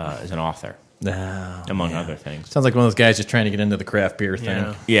is an author, Oh, among yeah. other things. Sounds like one of those guys just trying to get into the craft beer thing.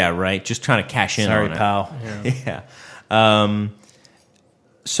 Yeah. Yeah, right. Just trying to cash in Sorry, on pal. it. Yeah.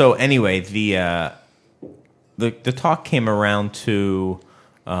 So anyway, the talk came around to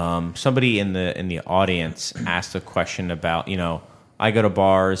somebody in the audience asked a question about, I go to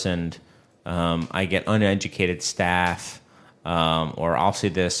bars and I get uneducated staff, or I'll see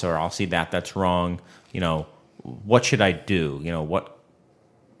this or I'll see that. That's wrong. What should I do?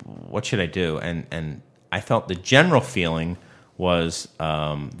 What should I do? And I felt the general feeling was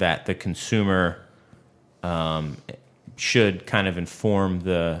that the consumer should kind of inform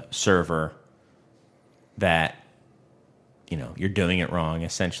the server that you're doing it wrong,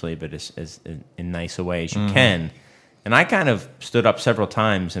 essentially, but as in nice a way as you can. And I kind of stood up several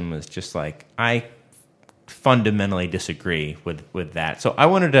times and was just like, I fundamentally disagree with that. So I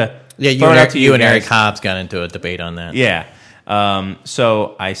wanted to throw it out to you and guys. Eric Hobbs got into a debate on that. Yeah.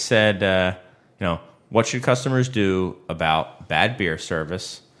 So I said, what should customers do about bad beer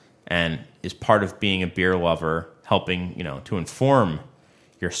service? And is part of being a beer lover helping, to inform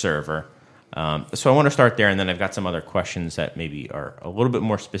your server? So I want to start there, and then I've got some other questions that maybe are a little bit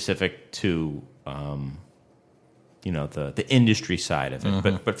more specific to, the industry side of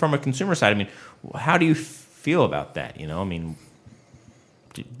it. But from a consumer side, I mean, how do you feel about that?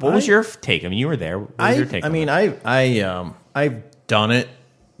 What was your take? I mean, you were there. What was your take? I've done it,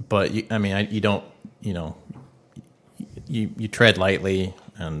 but you don't. You tread lightly,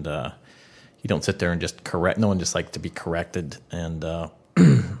 and you don't sit there and just correct. No one just likes to be corrected, and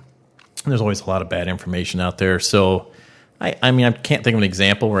there's always a lot of bad information out there. So, I can't think of an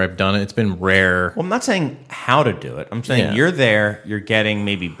example where I've done it. It's been rare. Well, I'm not saying how to do it. I'm saying you're there. You're getting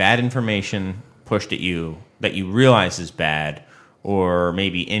maybe bad information pushed at you that you realize is bad, or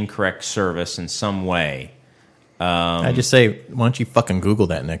maybe incorrect service in some way. I just say, why don't you fucking Google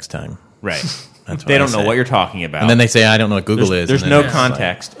that next time? Right. That's They what don't I know say. what you're talking about. And then they say, I don't know what Google is. There's and then no it's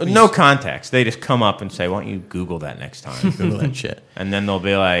context. No context. They just come up and say, why don't you Google that next time? Like, Google that shit. And then they'll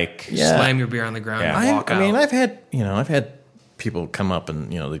be like, Yeah. Slam your beer on the ground Yeah. and walk out. I've had people come up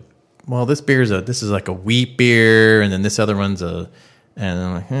and this is like a wheat beer, and then this other one's and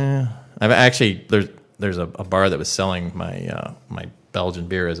I'm like, I've actually there's a bar that was selling my Belgian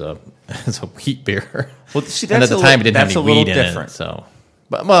beer as a wheat beer. well, see, And at that's the time it didn't have that's any a little wheat in different. it. So,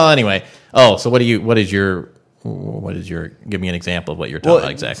 but anyway. Oh, so what is your give me an example of what you're talking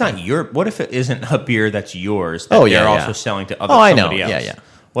about exactly? It's not your. What if it isn't a beer that's yours that Oh, they're yeah, also yeah. selling to other I know. somebody else? Yeah.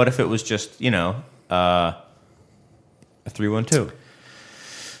 What if it was just a 312?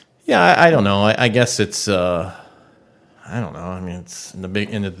 Yeah, I don't know. I guess it's I don't know. I mean, it's in the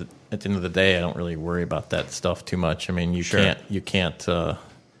big end of at the end of the day, I don't really worry about that stuff too much. I mean, you can't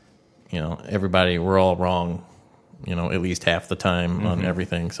everybody, we're all wrong, at least half the time on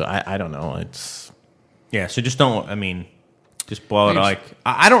everything. So I don't know. It's So just don't. I mean, just blow it. Like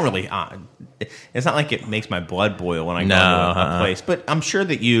I don't really. It's not like it makes my blood boil when I go to a place, but I'm sure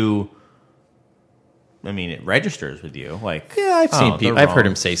that you. I mean, it registers with you. Like, I've seen people. I've heard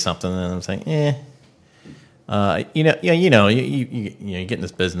him. him say something, and I'm saying, you get in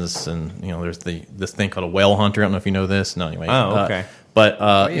this business, and there's this thing called a whale hunter. I don't know if you know this. No, anyway. Oh, okay.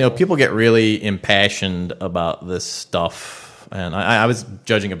 But people get really impassioned about this stuff. And I was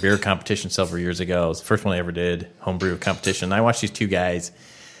judging a beer competition several years ago. It was the first one I ever did, homebrew competition. I watched these two guys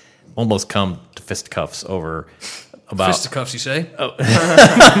almost come to fisticuffs over about Fisticuffs, you say?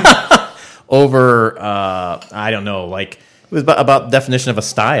 over I don't know, like it was about definition of a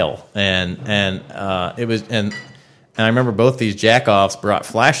style, and it was and I remember both these jackoffs brought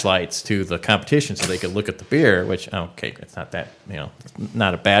flashlights to the competition so they could look at the beer, which it's not that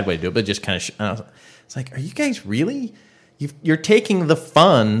not a bad way to do it, but just kind of it's like, are you guys really? You're taking the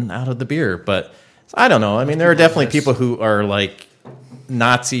fun out of the beer, but I don't know. I mean, there are definitely people who are like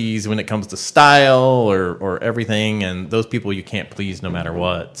Nazis when it comes to style or everything, and those people you can't please no matter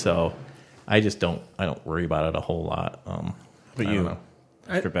what. So I don't worry about it a whole lot. But I you, don't know.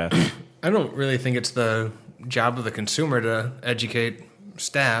 Mr. Beth. I don't really think it's the job of the consumer to educate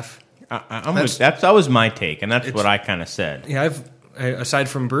staff. That was my take, and that's what I kind of said. Yeah, aside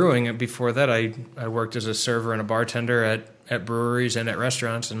from brewing, before that, I worked as a server and a bartender at breweries and at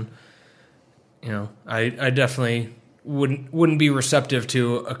restaurants, and I definitely wouldn't be receptive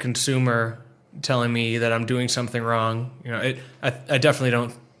to a consumer telling me that I'm doing something wrong. I definitely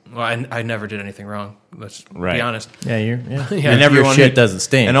don't. Well, I never did anything wrong. Let's be honest. Yeah, Yeah. and everyone Your shit doesn't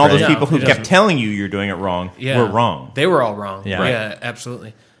stink. And all right? those people who it kept doesn't. telling you you're doing it wrong were wrong. They were all wrong. Yeah. Yeah,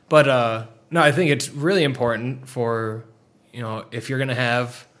 absolutely. But no, I think it's really important for if you're going to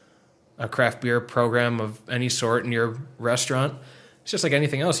have a craft beer program of any sort in your restaurant, it's just like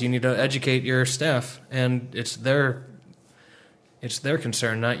anything else. You need to educate your staff, and it's their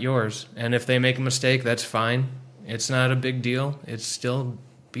concern, not yours. And if they make a mistake, that's fine. It's not a big deal. It's still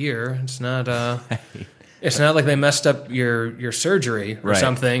beer. It's not. It's not like they messed up your surgery or Right.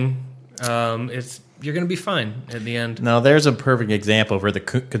 something. You're going to be fine at the end. Now, there's a perfect example of where the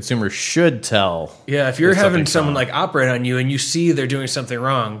consumer should tell. Yeah, if you're if having something's someone wrong. like operate on you and you see they're doing something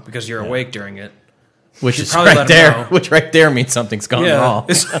wrong because you're awake during it. Which should is probably right let 'em there. know. Which right there means something's gone wrong.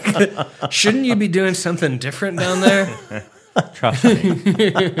 It's like, shouldn't you be doing something different down there? Trust me.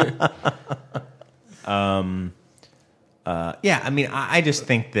 Yeah, I mean, I just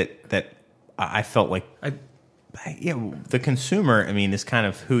think that I felt like the consumer, I mean, is kind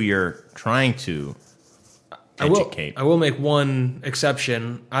of who you're trying to educate. I will make one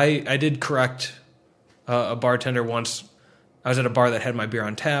exception. I did correct a bartender once. I was at a bar that had my beer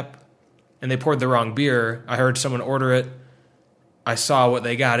on tap, and they poured the wrong beer. I heard someone order it. I saw what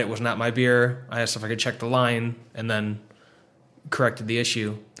they got. It was not my beer. I asked if I could check the line, and then corrected the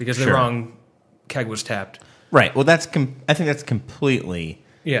issue because the Sure. wrong keg was tapped. Right. Well, I think that's completely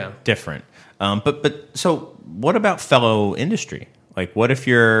Yeah. different. But so what about fellow industry? Like, what if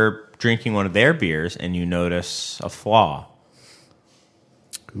you're drinking one of their beers and you notice a flaw?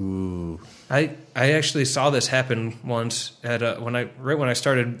 Ooh. I actually saw this happen once at when I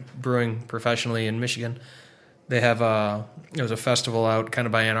started brewing professionally in Michigan. They have it was a festival out kind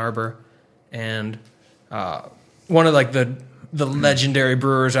of by Ann Arbor, and one of like the legendary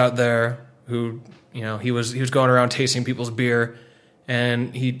brewers out there who he was going around tasting people's beer,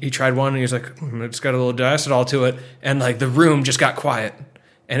 and he tried one and he was like, it's got a little diacetyl to it, and like the room just got quiet,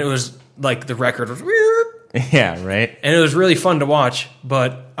 and it was like the record was weird. Yeah, right. And it was really fun to watch,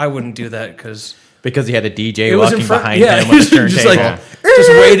 but I wouldn't do that because Because he had a DJ it was in walking front. behind Yeah, him with a just turntable. like just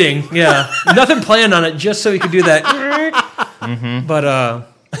waiting. Yeah, nothing planned on it, just so he could do that. But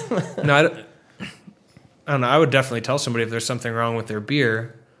no, I don't know. I would definitely tell somebody if there's something wrong with their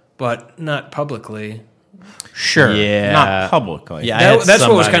beer, but not publicly. Sure. Yeah. Not publicly. Yeah. I had That's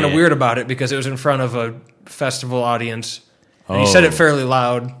what was somebody- kind of weird about it because it was in front of a festival audience, and he said it fairly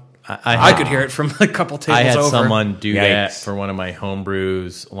loud. I could hear it from a couple tables I had over. someone do that Yikes. for one of my home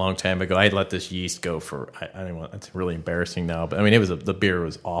brews a long time ago. I had let this yeast go for, I don't want, it's really embarrassing now, but I mean, the beer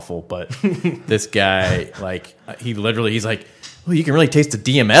was awful, but this guy, like, he's like, well, you can really taste the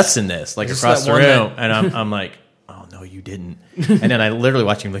DMS in this, like Is this across that the one room. And I'm like, oh, no, you didn't. And then I literally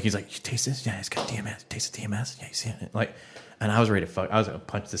watched him, like, he's like, you taste this? Yeah, it's got DMS. Taste the DMS? Yeah, you see it? Like, and I was ready to fuck. I was going to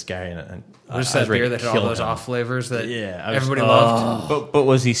punch this guy. And Was I that was ready beer to that had kill all those him. off flavors that Yeah, I was- everybody loved? But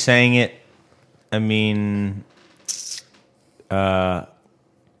was he saying it? I mean, why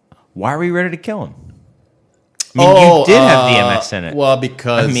are we ready to kill him? I mean, you did have DMS in it. Well,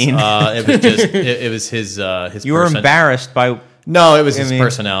 because I mean- it was just it was his you were person- embarrassed by. No, it was his mean-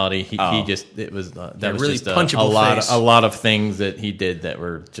 personality. He Oh. just it was that Yeah, was really just punchable face. a lot of things that he did that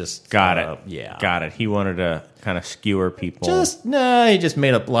were just Got it. Yeah, Got it. He wanted to kind of skewer people. he just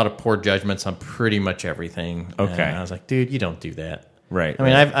made a lot of poor judgments on pretty much everything. Okay. And I was like, dude, you don't do that. Right. I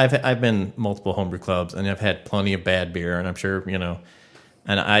mean, right. I've been multiple homebrew clubs, and I've had plenty of bad beer, and I'm sure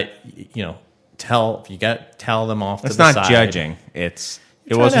and I tell them off. It's to the not side. judging. It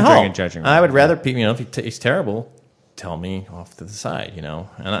Trying wasn't to during a help. judging. I would room. rather people, if he tastes terrible, tell me off to the side,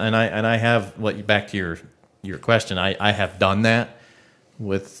 And I have back to your question. I have done that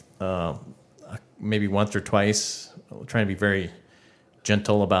with maybe once or twice, trying to be very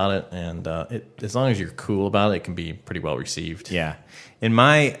gentle about it, and as long as you're cool about it, it can be pretty well received. Yeah. In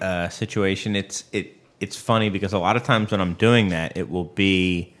my situation, it's funny because a lot of times when I'm doing that, it will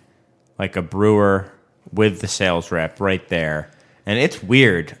be like a brewer with the sales rep right there. And it's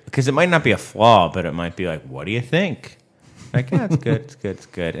weird because it might not be a flaw, but it might be like, what do you think? Like, yeah, it's good, it's good, it's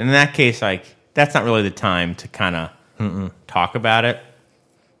good. And in that case, like, that's not really the time to kind of talk about it.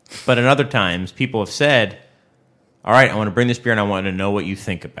 But in other times, people have said, all right, I want to bring this beer and I want to know what you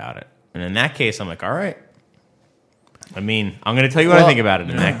think about it. And in that case, I'm like, all right. I mean, I'm going to tell you what I think about it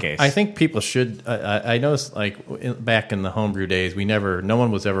in that case. I think people should. I noticed, back in the homebrew days, no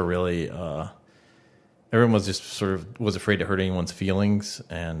one was ever really. Everyone was just sort of was afraid to hurt anyone's feelings,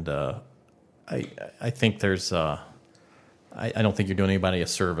 and I think there's. I don't think you're doing anybody a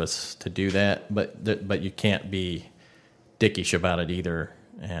service to do that, but you can't be dickish about it either.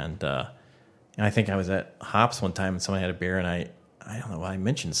 And I think I was at Hops one time and somebody had a beer, and I don't know, I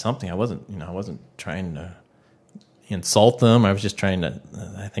mentioned something. I wasn't trying to insult them. I was just trying to.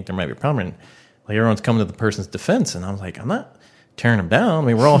 I think there might be a problem. And everyone's coming to the person's defense, and I was like, I'm not tearing them down. I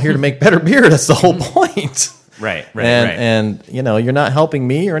mean, we're all here to make better beer. That's the whole point. Right. And you're not helping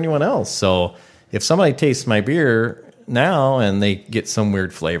me or anyone else. So if somebody tastes my beer now and they get some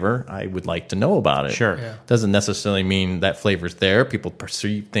weird flavor, I would like to know about it. Sure. Yeah. Doesn't necessarily mean that flavor's there. People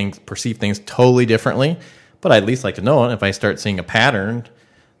perceive things totally differently, but I'd at least like to know it. If I start seeing a pattern,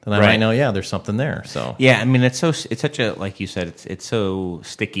 then I might know, there's something there. So yeah, I mean, it's such a, like you said, it's so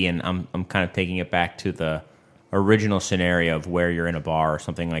sticky, and I'm kind of taking it back to the original scenario of where you're in a bar or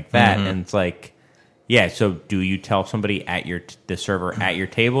something like that, and it's like, yeah. So do you tell somebody at the server at your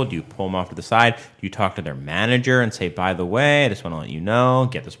table? Do you pull them off to the side? Do you talk to their manager and say, by the way, I just want to let you know,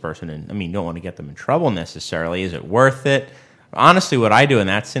 get this person in? I mean, you don't want to get them in trouble necessarily. Is it worth it? Honestly, what I do in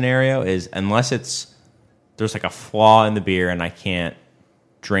that scenario is, unless there's like a flaw in the beer and I can't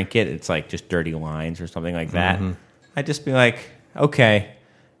drink it, it's like just dirty lines or something like that, I'd just be like, okay.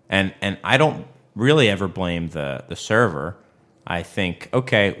 And I don't really ever blame the server. I think,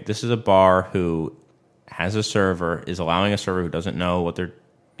 okay, this is a bar who has a server, is allowing a server who doesn't know what they're,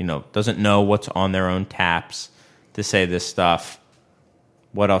 doesn't know what's on their own taps to say this stuff.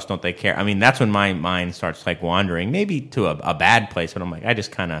 What else don't they care? I mean, that's when my mind starts like wandering, maybe to a bad place, but I'm like, I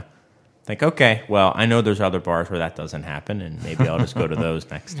just kind of think, okay, well, I know there's other bars where that doesn't happen, and maybe I'll just go to those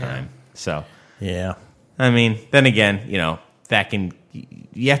next time. So, yeah. I mean, then again,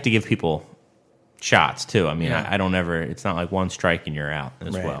 you have to give people shots too. I mean, I don't ever, it's not like one strike and you're out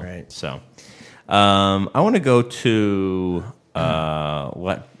as well. Right. So, I want to go to,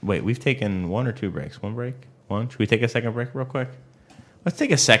 we've taken one or two breaks. One break? One? Should we take a second break real quick? Let's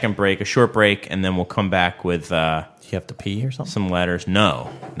take a second break, a short break, and then we'll come back with you have to pee or something? Some letters.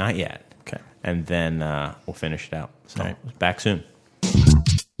 No, not yet. Okay. And then we'll finish it out. So, all right. Back soon. 10,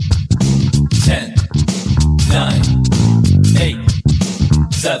 9, 8,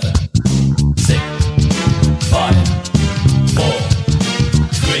 7, 6, 5, 4,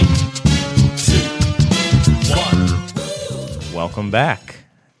 3, 2, 1. Welcome back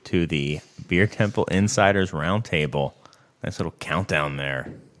to the Beer Temple Insiders Roundtable. Nice little countdown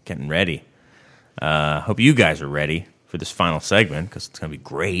there. Getting ready. Hope you guys are ready for this final segment, because it's going to be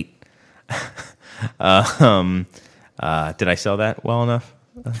great. Did I sell that well enough?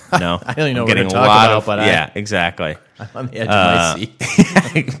 No. I don't even know I'm what getting we're talking about, but yeah, exactly. I'm on the edge of my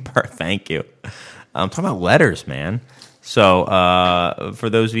seat. Thank you. I'm talking about letters, man. So for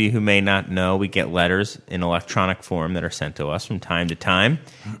those of you who may not know, we get letters in electronic form that are sent to us from time to time.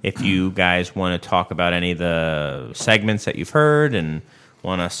 If you guys want to talk about any of the segments that you've heard and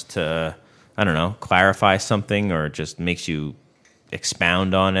want us to, I don't know, clarify something, or just makes you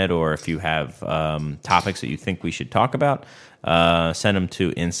expound on it, or if you have topics that you think we should talk about, send them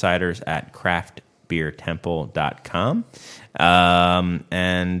to insiders@craftbeertemple.com.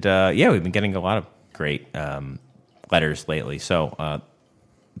 We've been getting a lot of great letters lately. So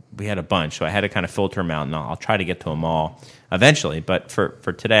we had a bunch, so I had to kind of filter them out, and I'll try to get to them all eventually. But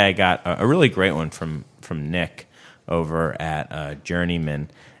for today, I got a really great one from Nick over at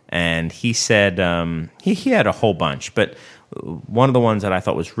Journeyman, and he said he had a whole bunch, but one of the ones that I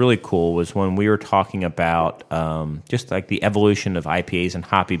thought was really cool was when we were talking about just like the evolution of IPAs and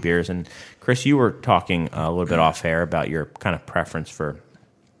hoppy beers. And Chris, you were talking a little bit off air about your kind of preference for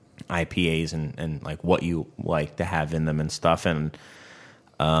IPAs and like what you like to have in them and stuff. And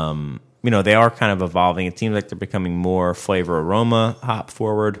they are kind of evolving. It seems like they're becoming more flavor aroma hop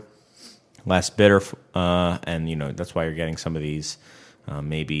forward, less bitter, and that's why you're getting some of these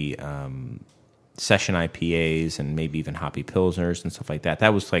maybe session IPAs and maybe even hoppy pilsners and stuff like that.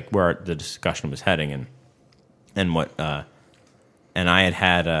 That was like where the discussion was heading, and what and I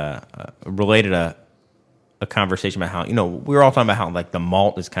had related a conversation about how we were all talking about how like the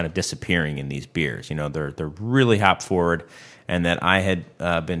malt is kind of disappearing in these beers. They're really hop forward, and that I had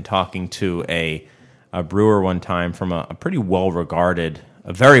been talking to a brewer one time from a pretty a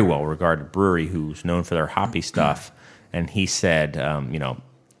very well regarded brewery who's known for their hoppy stuff, and he said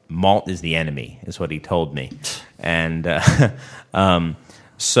malt is the enemy, is what he told me. And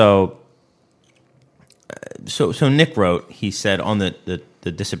so Nick wrote, he said on the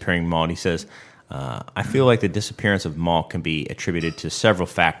disappearing malt, he says, I feel like the disappearance of malt can be attributed to several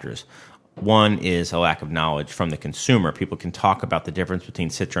factors. One is a lack of knowledge from the consumer. People can talk about the difference between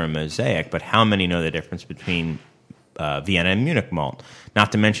Citra and Mosaic, but how many know the difference between Vienna and Munich malt?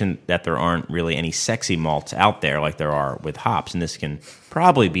 Not to mention that there aren't really any sexy malts out there like there are with hops, and this can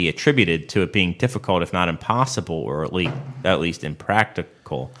probably be attributed to it being difficult, if not impossible, or at least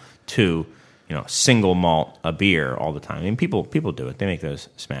impractical to single malt a beer all the time. I mean, people do it; they make those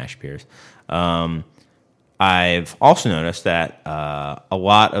smash beers. I've also noticed that a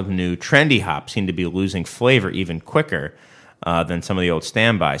lot of new trendy hops seem to be losing flavor even quicker than some of the old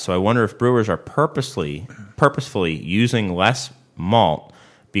standbys. So I wonder if brewers are purposefully using less malt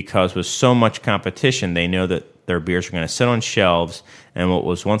because with so much competition, they know that their beers are going to sit on shelves, and what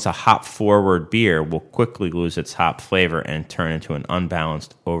was once a hop-forward beer will quickly lose its hop flavor and turn into an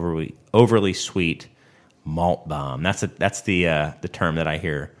unbalanced, overly sweet malt bomb. That's the term that I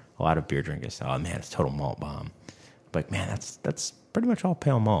hear a lot of beer drinkers say. Oh man, it's total malt bomb. But man, that's pretty much all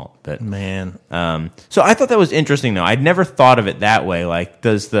pale malt. But Man. so I thought that was interesting though. I'd never thought of it that way. Like,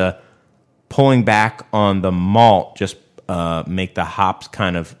 does the pulling back on the malt just make the hops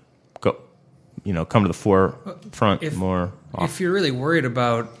kind of go, come to the forefront more often? If you're really worried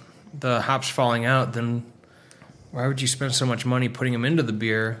about the hops falling out, then why would you spend so much money putting them into the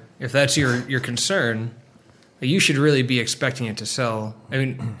beer? If that's your concern, you should really be expecting it to sell. I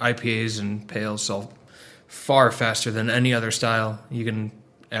mean, IPAs and pales sell far faster than any other style. You can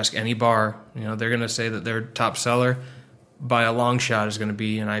ask any bar, they're going to say that their top seller by a long shot is going to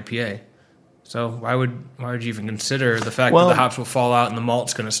be an IPA. So why would you even consider the fact that the hops will fall out and the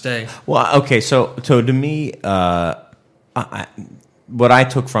malt's going to stay? Well, okay, so to me, what I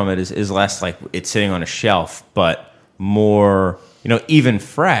took from it is less like it's sitting on a shelf, but more, even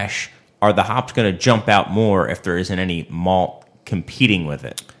fresh, are the hops going to jump out more if there isn't any malt competing with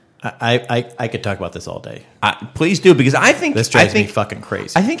it? I could talk about this all day. Please do, because I think This drives me fucking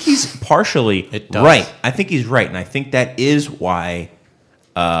crazy. I think he's partially right. I think he's right, and I think that is why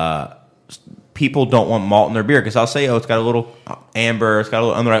people don't want malt in their beer. Because I'll say, it's got a little amber, it's got a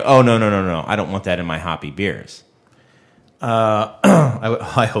little, and they're like, oh, no, I don't want that in my hoppy beers.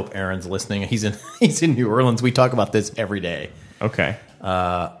 I hope Aaron's listening. He's in New Orleans. We talk about this every day. Okay.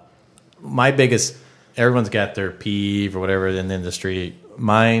 Everyone's got their peeve or whatever in the industry.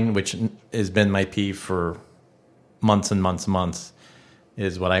 Mine, which has been my peeve for months and months and months,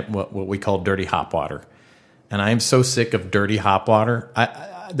 is what we call dirty hop water. And I'm so sick of dirty hop water.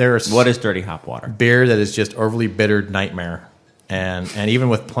 What is dirty hop water? Beer that is just overly bittered nightmare. And even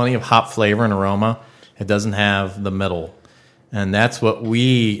with plenty of hop flavor and aroma, it doesn't have the middle. And that's what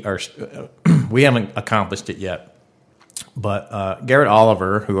we haven't accomplished it yet. But Garrett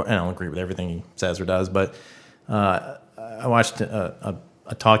Oliver, who I don't agree with everything he says or does, but I watched a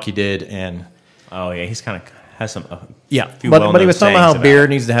talk he did, and he's kind of has some but he was talking about how beer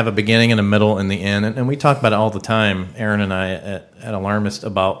needs to have a beginning and a middle and the end, and we talk about it all the time, Aaron and I at Alarmist,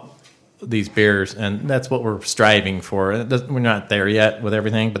 about these beers, and that's what we're striving for. We're not there yet with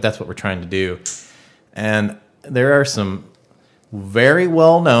everything, but that's what we're trying to do. And there are some very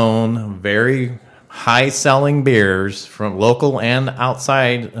well-known, very high-selling beers from local and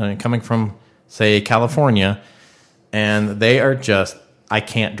outside, coming from, say, California, and they are just, I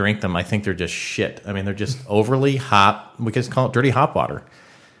can't drink them. I think they're just shit. I mean, they're just overly hot. We could just call it dirty hop water.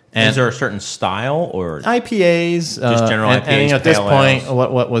 And is there a certain style or IPAs? Just general IPAs. And at this point,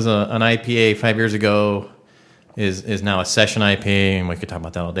 what was an IPA 5 years ago is now a session IPA, and we could talk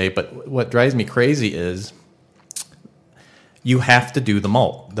about that all day. But what drives me crazy is you have to do the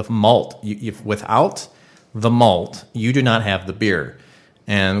malt. The malt. Without the malt, you do not have the beer.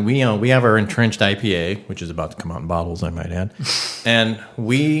 And we have our entrenched IPA, which is about to come out in bottles, I might add. And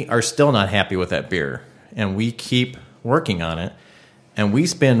we are still not happy with that beer. And we keep working on it. And we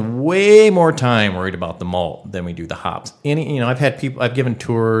spend way more time worried about the malt than we do the hops. I've given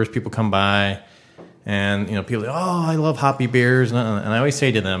tours, people come by, and people say, "Oh, I love hoppy beers," and I always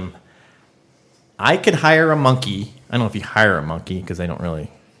say to them, I could hire a monkey. I don't know if you hire a monkey because they don't really,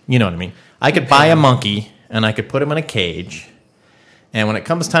 you know what I mean. I could buy a monkey and I could put him in a cage, and when it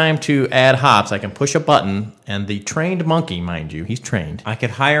comes time to add hops, I can push a button, and the trained monkey, mind you, he's trained. I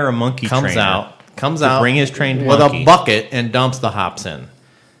could hire a monkey comes trainer out. Bring his trained with monkey a bucket and dumps the hops in.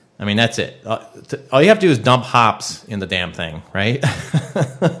 I mean, that's it. All you have to do is dump hops in the damn thing, right?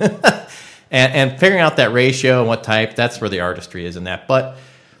 and figuring out that ratio and what type, that's where the artistry is in that. But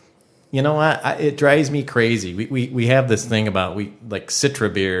you know what? It drives me crazy. We have this thing about like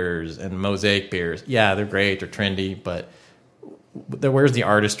Citra beers and Mosaic beers. Yeah, they're great, they're trendy, but where's the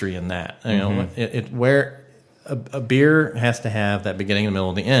artistry in that? Where a beer has to have that beginning, the middle,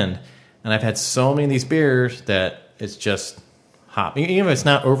 and the end. And I've had so many of these beers that it's just hop. Even if it's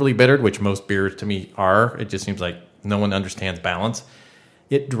not overly bittered, which most beers to me are, it just seems like no one understands balance.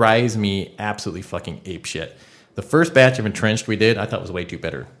 It drives me absolutely fucking apeshit. The first batch of entrenched we did, I thought was way too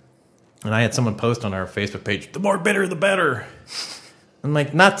bitter. And I had someone post on our Facebook page, "The more bitter, the better." I'm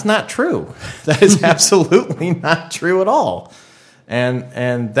like, that's not true. That is absolutely not true at all.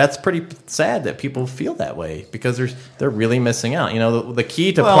 And that's pretty sad that people feel that way because they're really missing out. The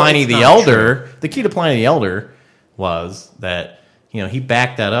key to Pliny the Elder, the key to Pliny the Elder was that he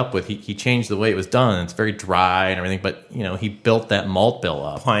backed that up with he changed the way it was done. It's very dry and everything, but he built that malt bill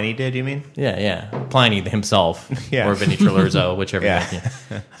up. Pliny did, you mean? Yeah. Pliny himself, or Vinny Trelurzo, whichever. Yeah.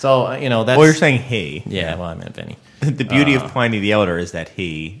 So that's. Well, you're saying he. Yeah. Well, I meant Vinny. The beauty of Pliny the Elder is that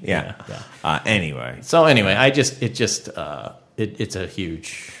he. Yeah. Anyway. So anyway, it's a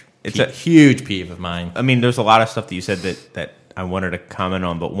huge It's a huge peeve of mine. I mean, there's a lot of stuff that you said that I wanted to comment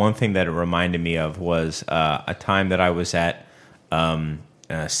on, but one thing that it reminded me of was a time that I was at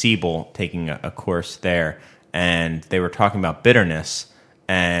Siebel taking a course there, and they were talking about bitterness,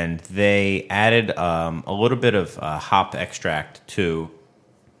 and they added a little bit of hop extract to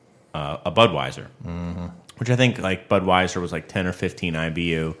a Budweiser, which I think like Budweiser was like 10 or 15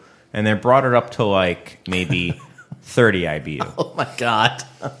 IBU, and they brought it up to like maybe 30 IBU. Oh my God.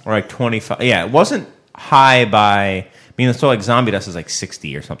 Or like 25. Yeah, it wasn't high by, I mean, so like Zombie Dust is like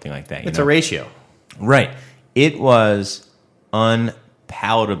 60 or something like that. It's a ratio. Right. It was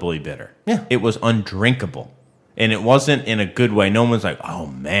unpalatably bitter. Yeah. It was undrinkable. And it wasn't in a good way. No one was like, oh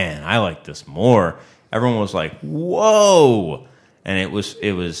man, I like this more. Everyone was like, whoa. And it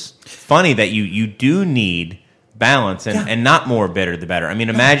was funny that you do need balance and not more bitter the better. I mean,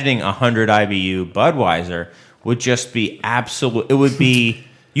 imagining 100 IBU Budweiser would just be absolute. It would be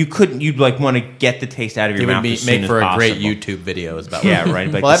you'd like want to get the taste out of your mouth. It would make for a great YouTube video. Is about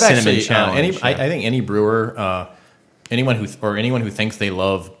right. Like well, the I've cinnamon actually challenge. I think any brewer, anyone who thinks they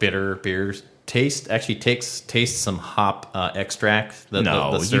love bitter beers, tastes some hop extract. The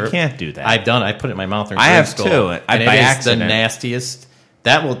you syrup. can't do that. I've done it. I put it in my mouth. I have too. And by it is accident. the nastiest.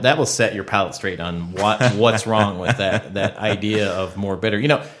 That will set your palate straight on what's wrong with that idea of more bitter. You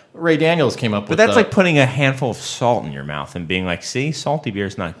know, Ray Daniels came up with. But that's like putting a handful of salt in your mouth and being like, "See, salty beer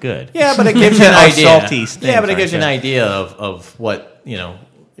is not good." Yeah, but it gives you an idea. Salty things yeah, but it gives you an aren't idea of what you know.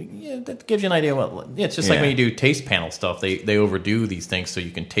 Yeah, that gives you an idea what. Yeah, it's just like when you do taste panel stuff. They overdo these things so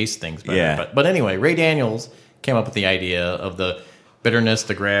you can taste things better. Yeah. But anyway, Ray Daniels came up with the idea of the bitterness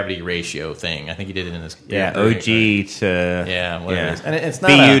to gravity ratio thing. I think he did it in his OG to whatever it is. And it's not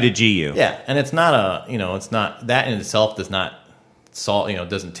BU to GU. Yeah, and it's not it's not that in itself does not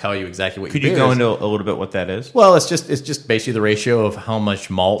doesn't tell you exactly what Could your you beer go is. into a little bit what that is? Well, it's just basically the ratio of how much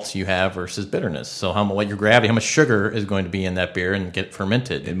malt you have versus bitterness. So how much sugar is going to be in that beer and get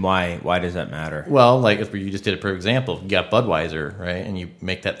fermented. And why does that matter? Well, like if you just did it for example, if you got Budweiser, right, and you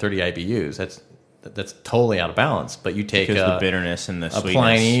make that 30 IBUs, that's totally out of balance. But you take because the bitterness and the a sweetness.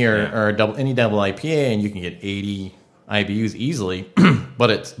 Pliny or any double IPA, and you can get 80 IBUs easily,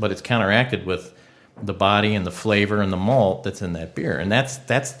 but it's counteracted with the body and the flavor and the malt that's in that beer, and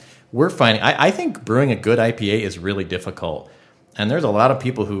that's we're finding. I think brewing a good IPA is really difficult, and there's a lot of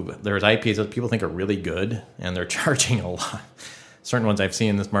people there's IPAs that people think are really good, and they're charging a lot. Certain ones I've seen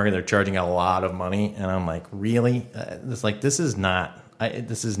in this market, they're charging a lot of money, and I'm like, really? This is not. I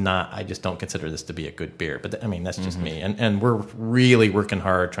just don't consider this to be a good beer. But I mean, that's just me, and we're really working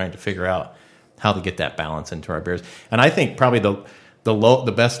hard trying to figure out how to get that balance into our beers. And I think probably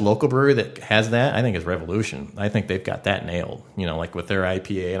the best local brewery that has that, I think, is Revolution. I think they've got that nailed. Like with their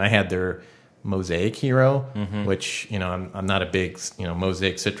IPA, and I had their Mosaic Hero, which I'm not a big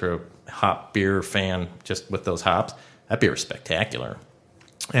Mosaic Citra hop beer fan. Just with those hops, that beer is spectacular,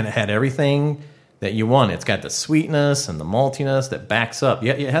 and it had everything that you want. It's got the sweetness and the maltiness that backs up.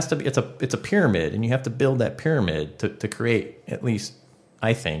 Yeah, it has to be. It's a pyramid, and you have to build that pyramid to create, at least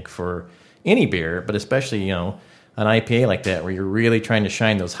I think, for any beer, but especially an IPA like that, where you're really trying to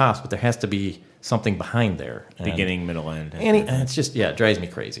shine those hops, but there has to be something behind there. Beginning, middle, end. And it's just, it drives me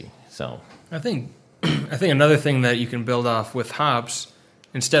crazy. So I think another thing that you can build off with hops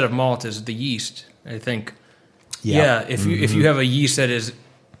instead of malt is the yeast. I think, if you have a yeast that is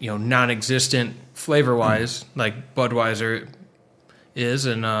non-existent flavor wise, like Budweiser is,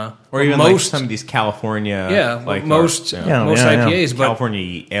 and or even most like some of these California, most IPAs, but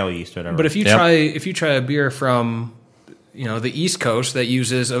California ale yeast, whatever. But if you try a beer from the East Coast that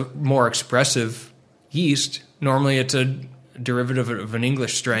uses a more expressive yeast, normally it's a derivative of an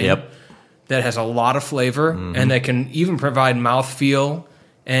English strain that has a lot of flavor and that can even provide mouthfeel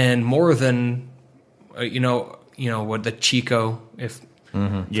and more than what the Chico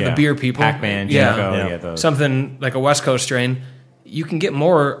for the beer people, Pac-Man, Chico, something like a West Coast strain. You can get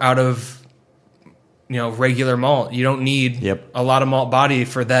more out of regular malt. You don't need a lot of malt body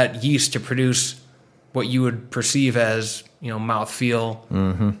for that yeast to produce what you would perceive as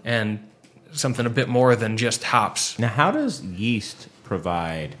mouthfeel and something a bit more than just hops. Now, how does yeast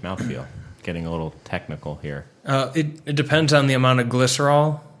provide mouthfeel? Getting a little technical here. It depends on the amount of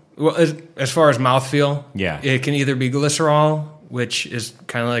glycerol. Well, as far as mouthfeel, it can either be glycerol, which is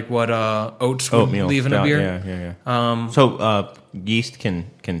kind of like what oats would leave in a beer. So yeast can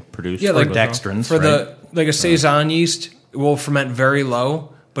produce like dextrins. For a Saison yeast, it will ferment very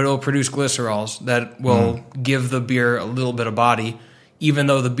low, but it will produce glycerols that will give the beer a little bit of body, even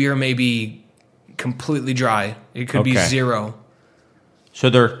though the beer may be completely dry. It could be zero. So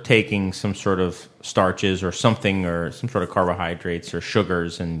they're taking some sort of starches or something, or some sort of carbohydrates or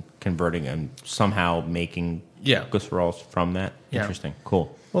sugars, and converting and somehow making glycerols from that. Yeah. Interesting.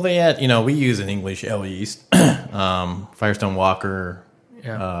 Cool. Well, they add, we use an English ale yeast, Firestone Walker,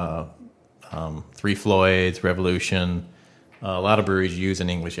 Three Floyds, Revolution. A lot of breweries use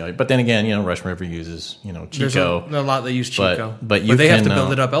an English ale, but then again, Russian River uses, Chico. There's a lot that use Chico, but they have to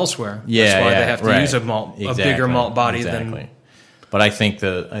build it up elsewhere. That's why they have to use a bigger malt body than. But I think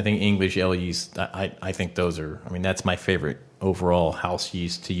English ale yeast. I think those are. I mean, that's my favorite overall house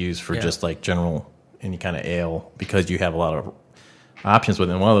yeast to use for just like general any kind of ale, because you have a lot of options with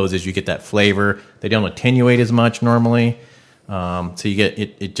it. And one of those is you get that flavor. They don't attenuate as much normally, so you get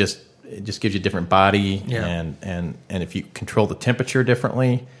it. It just gives you a different body, and if you control the temperature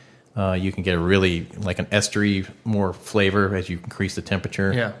differently, you can get a really like an estery more flavor as you increase the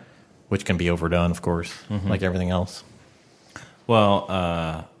temperature. Which can be overdone, of course, like everything else. Well,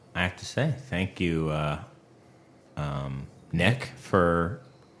 I have to say thank you, Nick, for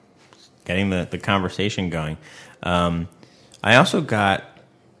getting the conversation going. I also got.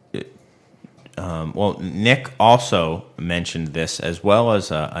 Nick also mentioned this, as well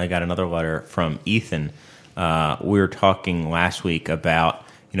as I got another letter from Ethan. We were talking last week about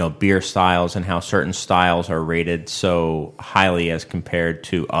beer styles and how certain styles are rated so highly as compared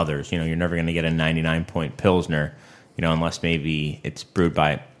to others. You're never going to get a 99-point Pilsner, unless maybe it's brewed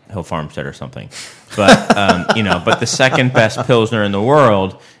by Hill Farmstead or something. But but the second best Pilsner in the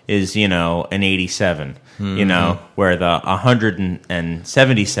world is an 87. Where the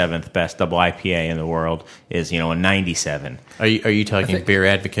 177th best double IPA in the world is, a 97. Are you talking Beer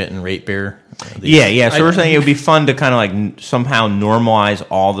Advocate and Rate Beer? Yeah. So we're saying it would be fun to kind of like somehow normalize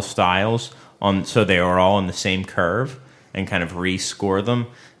all the styles so they are all in the same curve and kind of rescore them.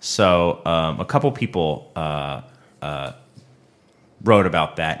 So a couple people wrote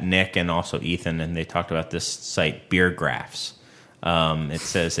about that, Nick and also Ethan, and they talked about this site, Beer Graphs. It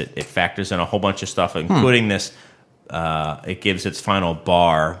says it factors in a whole bunch of stuff, including this. It gives its final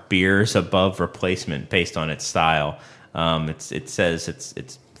bar, beers above replacement, based on its style. It says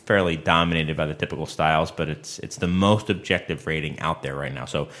it's fairly dominated by the typical styles, but it's the most objective rating out there right now.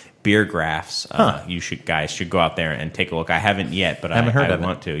 So Beer Graphs, you guys should go out there and take a look. I haven't yet, but I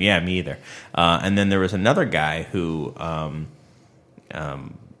want to. Yeah, me either. And then there was another guy who,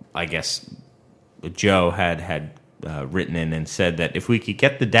 I guess, Joe had written in and said that if we could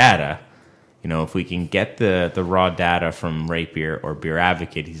get the data, if we can get the raw data from Rate Beer or Beer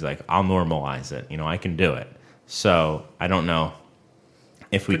Advocate, he's like, I'll normalize it. I can do it. So I don't know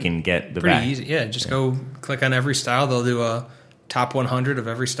if we can get the pretty easy. Yeah, just go click on every style. They'll do a top 100 of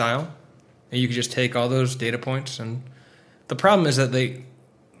every style, and you can just take all those data points. And the problem is that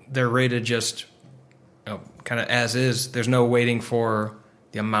they're rated just kind of as is. There's no waiting for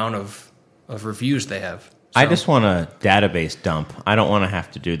the amount of reviews they have. So. I just want a database dump. I don't want to have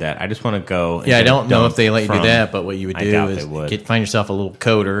to do that. I just want to go. I don't know if they let you do that, but what you would do is find yourself a little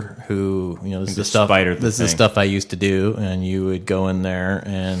coder who, this is the stuff. This is the stuff I used to do, and you would go in there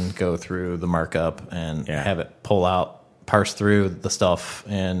and go through the markup and have it parse through the stuff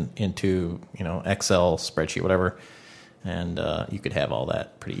and into Excel spreadsheet, whatever, and you could have all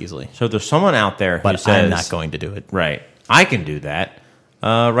that pretty easily. So there's someone out there who says, I'm not going to do it. Right, I can do that.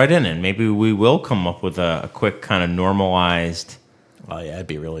 Right in, and maybe we will come up with a quick kind of normalized. Oh yeah, it'd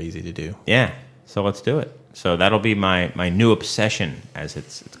be real easy to do. Yeah, so let's do it. So that'll be my new obsession, as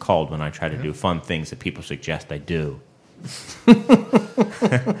it's called, when I try to do fun things that people suggest I do.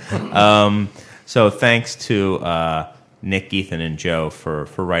 So thanks to Nick, Ethan, and Joe for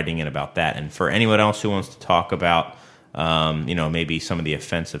writing in about that, and for anyone else who wants to talk about. Maybe some of the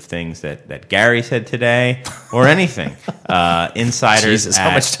offensive things that Gary said today, or anything. Insiders Jesus,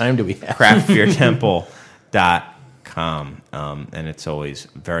 how much time do we have? craftbeertemple.com, and it's always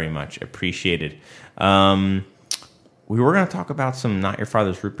very much appreciated. We were going to talk about some Not Your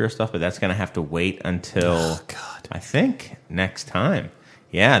Father's Root Beer stuff, but that's going to have to wait until, I think, next time.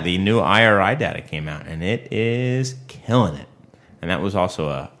 Yeah, the new IRI data came out, and it is killing it. And that was also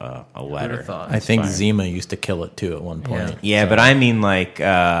a letter. I think Zima used to kill it, too, at one point. Yeah, but I mean, like,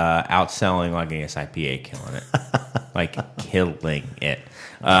 outselling like an IPA, killing it. Like, killing it.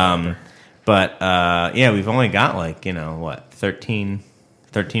 We've only got, 13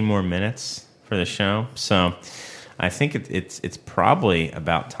 more minutes for the show. So I think it's probably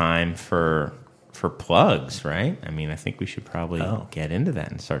about time for plugs, right? I mean, I think we should probably get into that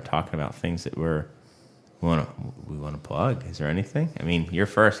and start talking about things that we're we want to plug? Is there anything? I mean, you're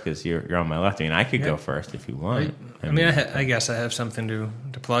first because you're on my left. I mean, I could go first if you want. I guess I have something to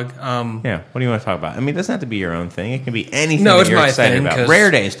plug. Yeah. What do you want to talk about? I mean, it doesn't have to be your own thing. It can be anything No, that it's you're my excited thing, about. 'cause-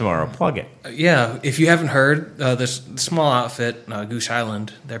 Rare Days tomorrow. Plug it. Yeah, if you haven't heard, this small outfit, Goose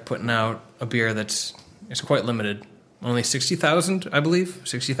Island, they're putting out a beer it's quite limited. Only 60,000, I believe,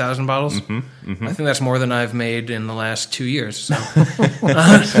 60,000 bottles. I think that's more than I've made in the last 2 years. So,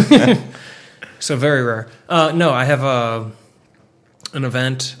 so very rare. No, I have an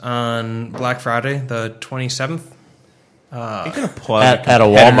event on Black Friday, the 27th. You're going to plug At a competitor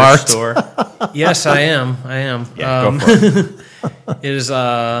Walmart store. Yes, I am. Yeah, go for it. It is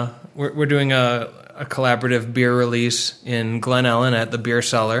we're doing a collaborative beer release in Glen Ellen at the Beer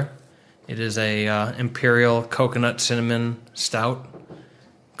Cellar. It is a imperial coconut cinnamon stout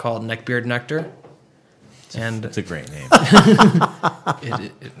called Neckbeard Nectar, and It's a great name.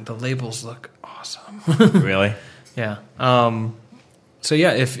 the labels look awesome. Really? Yeah. So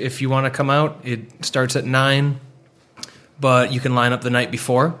yeah, if you want to come out, it starts at 9, but you can line up the night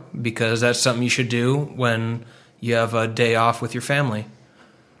before because that's something you should do when you have a day off with your family.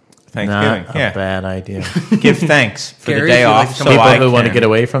 Thanksgiving. Not Yeah. a bad idea. Give thanks for Gary, the day if you'd like off. to So come People I who want to can- get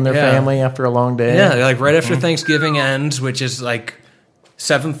away from their Yeah. family after a long day. Yeah, like right after Thanksgiving ends, which is like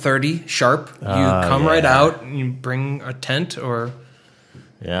 7:30 sharp. You come right yeah. out and you bring a tent or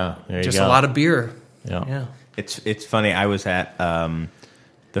Yeah, there you just go. a lot of beer. Yeah. Yeah. It's funny. I was at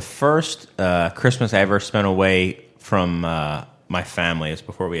the first Christmas I ever spent away from my family. It was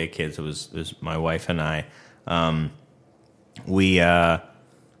before we had kids. It was my wife and I. We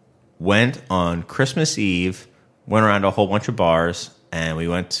went on Christmas Eve, went around to a whole bunch of bars, and we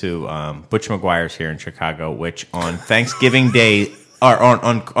went to Butch McGuire's here in Chicago, which on Thanksgiving Day, or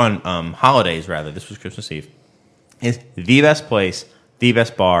on holidays rather, this was Christmas Eve, is the best place, the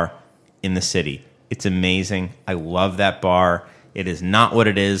best bar in the city. It's amazing. I love that bar. It is not what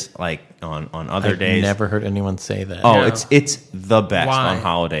it is like on other I've days. never heard anyone say that. Oh, Yeah. it's the best Why? on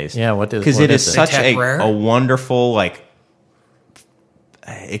holidays. Yeah, what because what it is is it? such They tap rare? a wonderful like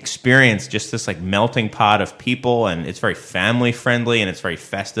experience. Just this like melting pot of people, and it's very family friendly, and it's very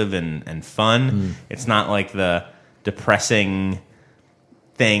festive and fun. It's not like the depressing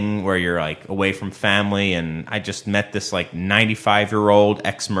thing where you're like away from family. And I just met this like 95-year-old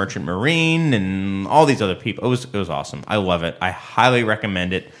ex-merchant marine and all these other people. It was awesome. I love it. I highly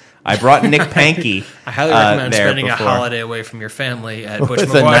recommend it. I brought Nick Pankey. I highly recommend there spending before. a holiday away from your family at Butch With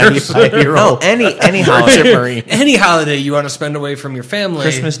a McGuire's. 95-year-old any holiday. Marine. Any holiday you want to spend away from your family.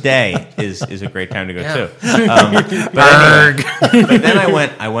 Christmas Day is a great time to go Yeah. too. But then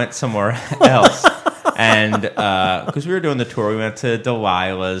I went somewhere else, and because we were doing the tour, we went to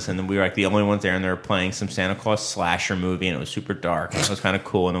Delilah's, and then we were like the only ones there, and they were playing some Santa Claus slasher movie, and it was super dark, and it was kind of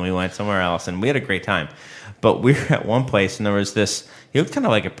cool. And then we went somewhere else, and we had a great time. But we were at one place, and there was this. He looked kind of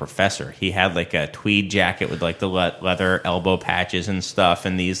like a professor. He had like a tweed jacket with like the leather elbow patches and stuff,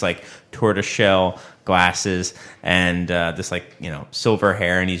 and these like tortoiseshell glasses, and this like silver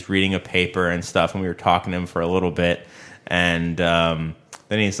hair. And he's reading a paper and stuff. And we were talking to him for a little bit, and then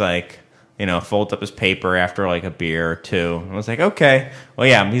he's like, folds up his paper after like a beer or two. And I was like, okay, well,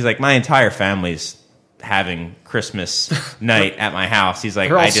 yeah. He's like, my entire family's having Christmas night at my house. He's like,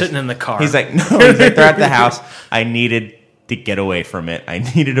 They're all sitting in the car. He's like, no, he's like, they're at the house. I needed to get away from it. I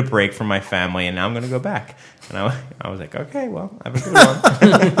needed a break from my family, and now I'm going to go back. And I was like, okay, well, have a good one.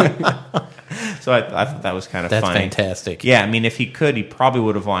 So I thought that was kind of That's funny. fantastic. Yeah, I mean, if he could, he probably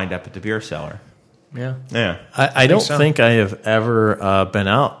would have lined up at the beer cellar. Yeah. Yeah. I don't so. think I have ever been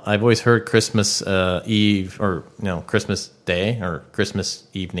out. I've always heard Christmas Eve or Christmas Day or Christmas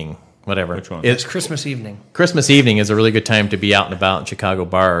evening, whatever. Which one? It's Christmas evening. Christmas evening is a really good time to be out and about in Chicago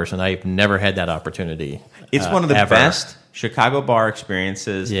bars, and I've never had that opportunity. It's one of the ever. best Chicago bar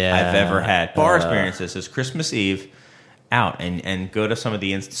experiences Yeah. I've ever had. Bar experiences is Christmas Eve out and go to some of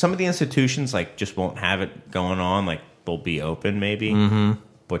the institutions like just won't have it going on. Like they'll be open maybe. Mm-hmm.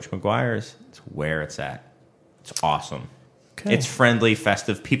 Butch McGuire's, it's where it's at. It's awesome. Okay. It's friendly,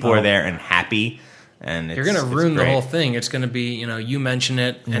 festive. People are there and happy. And You're going to ruin the whole thing. It's going to be, you mention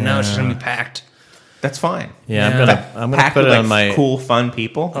it, and now it's just going to be packed. That's fine. Yeah, Yeah. I'm gonna Packed put with it on my cool, fun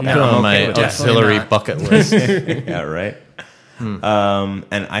people. I'll Yeah, put it I'm on okay my with that. auxiliary not. bucket list. Yeah, right. And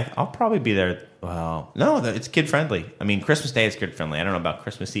I'll probably be there. Well, no, it's kid friendly. I mean, Christmas Day is kid friendly. I don't know about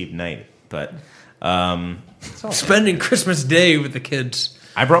Christmas Eve night, but it's all Spending Christmas Day with the kids.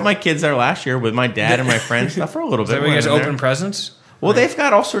 I brought my kids there last year with my dad and my friends stuff for a little Is bit. that where you guys Went in open there. presents? Well, they've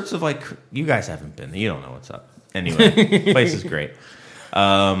got all sorts of like. You guys haven't been. You don't know what's up. Anyway, place is great.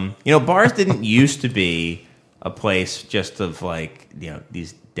 Bars didn't used to be a place just of like,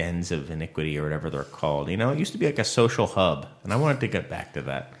 these dens of iniquity or whatever they're called. It used to be like a social hub, and I wanted to get back to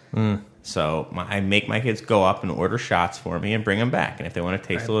that. So I make my kids go up and order shots for me and bring them back. And if they want to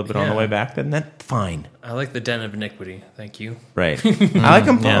taste a little bit on the way back, then that's fine. I like the den of iniquity. Thank you. Right. I like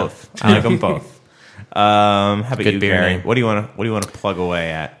them both. I like them both. How about Good you, beer Gary? name. What do you want to plug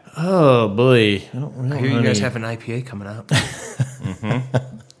away at? Oh boy, I don't really I hear you know guys any- have an IPA coming out.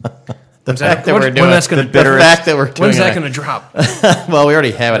 The fact that we're when doing that's gonna- the fact that we're doing When's that it- going to drop? Well, we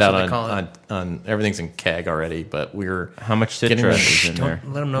already have it That's out what they call on everything's in keg already, but we're How much Getting Citra rid- is in there?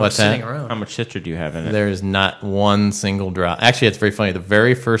 Don't let them know What's it's sitting that? around. How much Citra do you have in it? There's not one single drop. Actually, it's very funny. The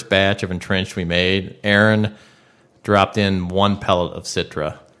very first batch of entrenched we made, Aaron dropped in one pellet of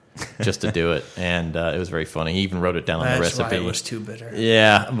Citra just to do it, and it was very funny. He even wrote it down on the That's recipe. why it was too bitter.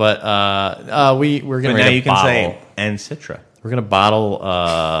 Yeah, but we're But going now to you can bottle. say, and Citra. We're going to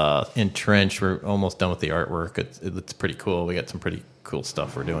bottle entrenched. We're almost done with the artwork. It's pretty cool. We got some pretty cool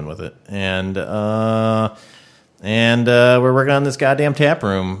stuff we're doing with it, and we're working on this goddamn tap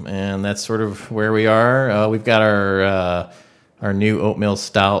room, and that's sort of where we are. We've got our new oatmeal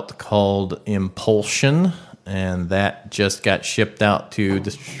stout called Impulsion, and that just got shipped out to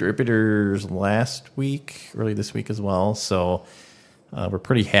distributors last week, early this week as well. So we're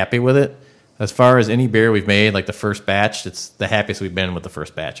pretty happy with it. As far as any beer we've made, like the first batch, it's the happiest we've been with the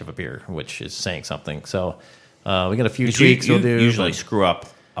first batch of a beer, which is saying something. So we got a few tweaks You we'll do. usually but- screw up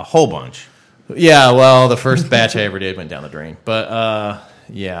a whole bunch. Yeah, well, the first batch I ever did went down the drain. But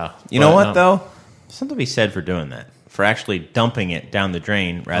yeah. You know what, though? Something to be said for doing that. For actually dumping it down the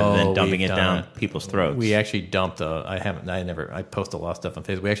drain rather than dumping we've it done down it. people's throats. We actually dumped I post a lot of stuff on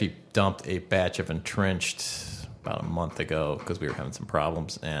Facebook. We actually dumped a batch of entrenched about a month ago because we were having some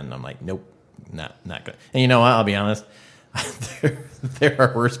problems, and I'm like, nope, not good. And you know what? I'll be honest. there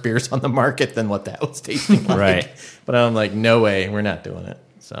are worse beers on the market than what that was tasting like. Right. But I'm like, no way, we're not doing it.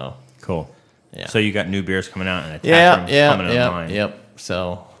 So Cool. Yeah. So you got new beers coming out and a tap room coming online. Yep.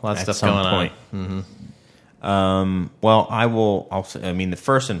 So lots At of stuff some going point. on. Well, I'll say, the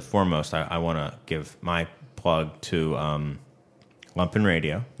first and foremost, I want to give my plug to Lumpin'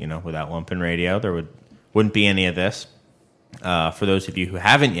 Radio. Without Lumpin' Radio, there wouldn't be any of this. For those of you who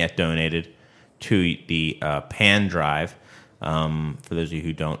haven't yet donated to the Pan Drive, for those of you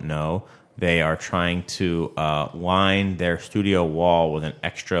who don't know, they are trying to line their studio wall with an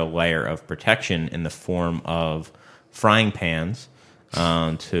extra layer of protection in the form of frying pans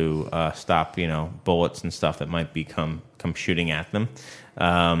to stop, bullets and stuff that might come shooting at them.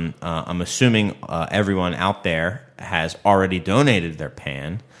 I'm assuming everyone out there has already donated their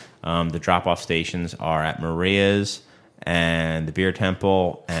pan. The drop-off stations are at Maria's and the Beer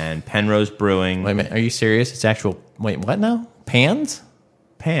Temple and Penrose Brewing. Wait a minute. Are you serious? It's actual. Wait, what now? Pans?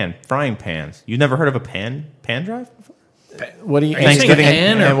 Frying pans. You've never heard of a pan drive before? What are you? Are you saying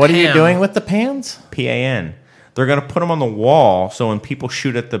pan or and what are you Pam? doing with the pans? PAN. They're going to put them on the wall so when people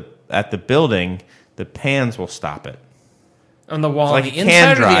shoot at the building, the pans will stop it. On the wall, Like on a the can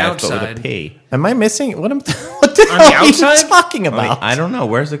inside or the drive, but with outside? a P. Am I missing? What the On hell the are you outside? talking about? I don't know.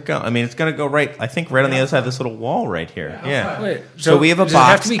 Where's it go? It's going to go right, I think, right on the other side of this little wall right here. Yeah. Wait, So we have a does it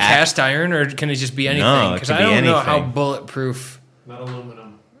have box to be at- cast iron, or can it just be anything? No, it Because could I be don't know how anything. bulletproof. Not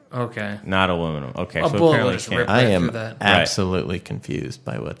aluminum. Okay. Not aluminum. Okay, A so bullet apparently will it just can't. rip I right am through that. absolutely confused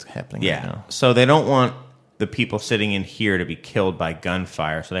by what's happening right Yeah. now. So they don't want the people sitting in here to be killed by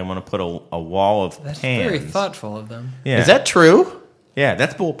gunfire, so they want to put a wall of That's pans. very thoughtful of them. Yeah. Is that true? Yeah,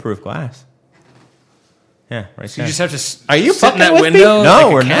 that's bulletproof glass. Yeah, right So you there. just have to Are you sit in fucking that with me? window? No, like a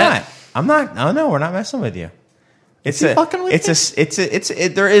we're cat? not. I'm not. Oh no, we're not messing with you. It's he a fucking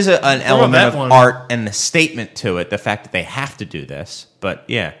with there is an element that of one? art and a statement to it. The fact that they have to do this, but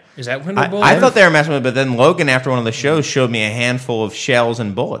yeah, Is that window I bullet? thought they were messing with it. But then Logan, after one of the shows, showed me a handful of shells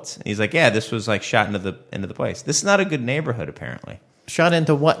and bullets. He's like, "Yeah, this was like shot into the place. This is not a good neighborhood, apparently. Shot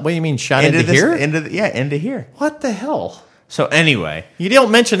into what? What do you mean shot into this, here? into here. What the hell? So anyway, You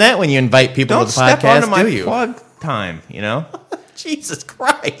don't mention that when you invite people don't to the step podcast, onto my do you? plug time. Jesus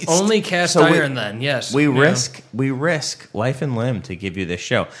Christ! Only cast So we- iron then, yes. We Yeah. risk life and limb to give you this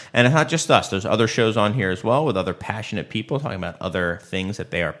show. And it's not just us. There's other shows on here as well with other passionate people talking about other things that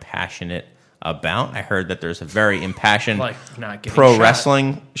they are passionate about. I heard that there's a very impassioned Like not getting pro shot.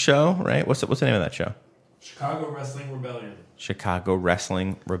 wrestling show, right? What's the name of that show? Chicago Wrestling Rebellion. Chicago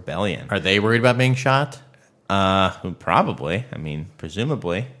Wrestling Rebellion. Are they worried about being shot? Probably.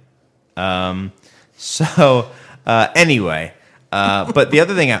 Presumably. Anyway, but the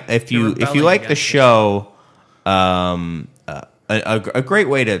other thing, if you rebelling like the against show, a great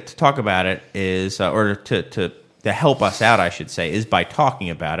way to talk about it is, or to help us out, I should say, is by talking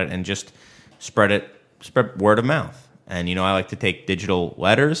about it and just spread it spread word of mouth. And, I like to take digital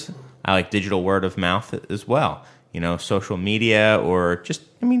letters. I like digital word of mouth as well. Social media, or just,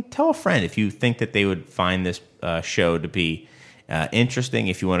 tell a friend if you think that they would find this show to be interesting.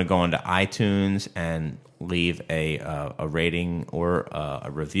 If you want to go onto iTunes and leave a rating or a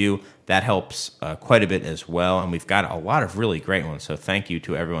review, that helps quite a bit as well. And we've got a lot of really great ones. So thank you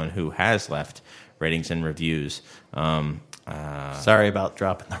to everyone who has left ratings and reviews. Sorry about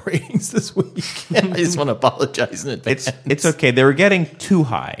dropping the ratings this week. I just want to apologize in advance. It's okay. They were getting too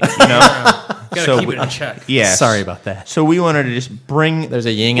high, Gotta keep it in check. Yeah. Sorry about that. So we wanted to just bring. There's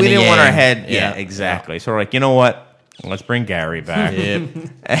a yin and we a didn't want yang. our head. Yeah. Yeah, exactly. So we're like, you know what? Let's bring Gary back and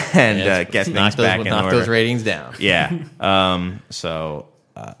get things back in knock order. those ratings down. Yeah. So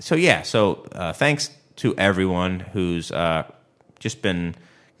thanks to everyone who's just been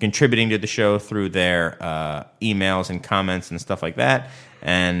contributing to the show through their emails and comments and stuff like that.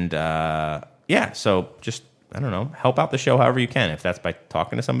 And so just, I don't know, help out the show however you can. If that's by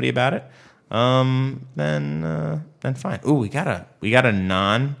talking to somebody about it, then fine. Ooh, we got a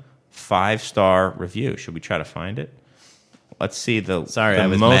non 5-star review. Should we try to find it? Let's see the I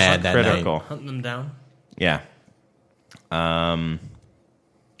was most mad that critical. night. Hunt them down. Yeah. M.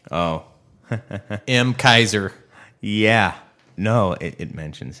 Kaiser. Yeah. No, it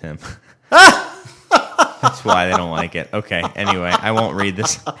mentions him. That's why they don't like it. Okay. Anyway, I won't read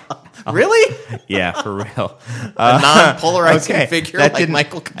this. Really? Yeah, for real. A non-polarizing figure that like didn't,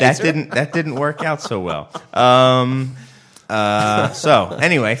 Michael Kaiser? That didn't work out so well. So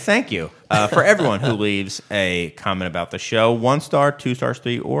anyway, thank you for everyone who leaves a comment about the show. 1 star, 2 stars,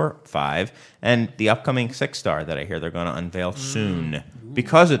 3, or 5, and the upcoming 6-star that I hear they're going to unveil soon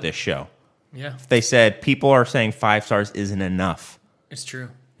because of this show. Yeah, They said people are saying 5 stars isn't enough. it's true.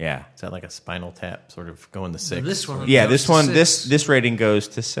 Yeah. Is that like a Spinal Tap sort of going to 6? This one. Yeah, goes this to one, 6. this rating goes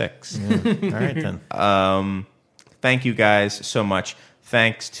to 6. All right, then. Thank you guys so much.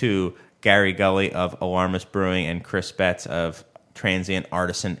 Thanks to Gary Gully of Alarmist Brewing and Chris Betts of Transient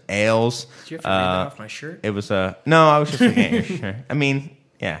Artisan Ales. Did you have to read that off my shirt? It was no, I was just looking at your shirt. I mean,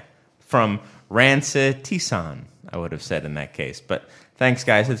 yeah, from Rancid Tisan, I would have said in that case. But thanks,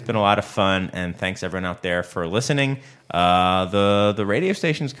 guys. It's been a lot of fun, and thanks everyone out there for listening. The radio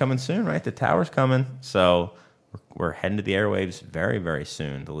station's coming soon, right? The tower's coming, so we're heading to the airwaves very, very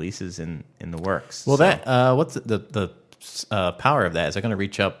soon. The lease is in the works. Well, so. that what's the power of that? Is it going to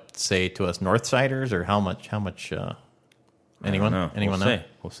reach up, say, to us Northsiders, or how much? Anyone? Anyone know?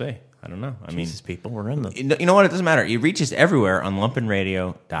 We'll see. I don't know. I mean, Jesus, people, we're in the. you know what? It doesn't matter. It reaches everywhere on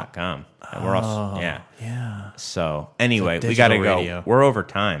lumpenradio.com. And we're also, Yeah. So anyway, It's a we got to digital go. radio. We're over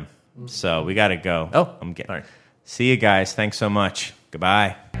time, so we got to go. Oh, I'm getting. sorry. See you guys. Thanks so much.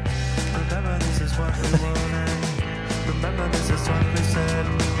 Goodbye. Remember this is what we wanted. Remember this is what we said.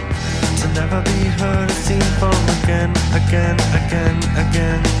 To never be heard or seen from again.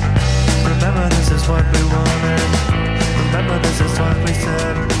 Remember this is what we wanted. Remember this is what we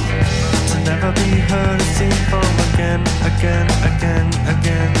said. To never be heard or seen from again.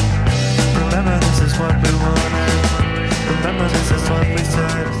 Remember this is what we wanted. Remember this is what we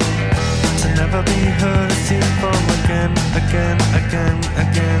said. To never be heard or seen from again.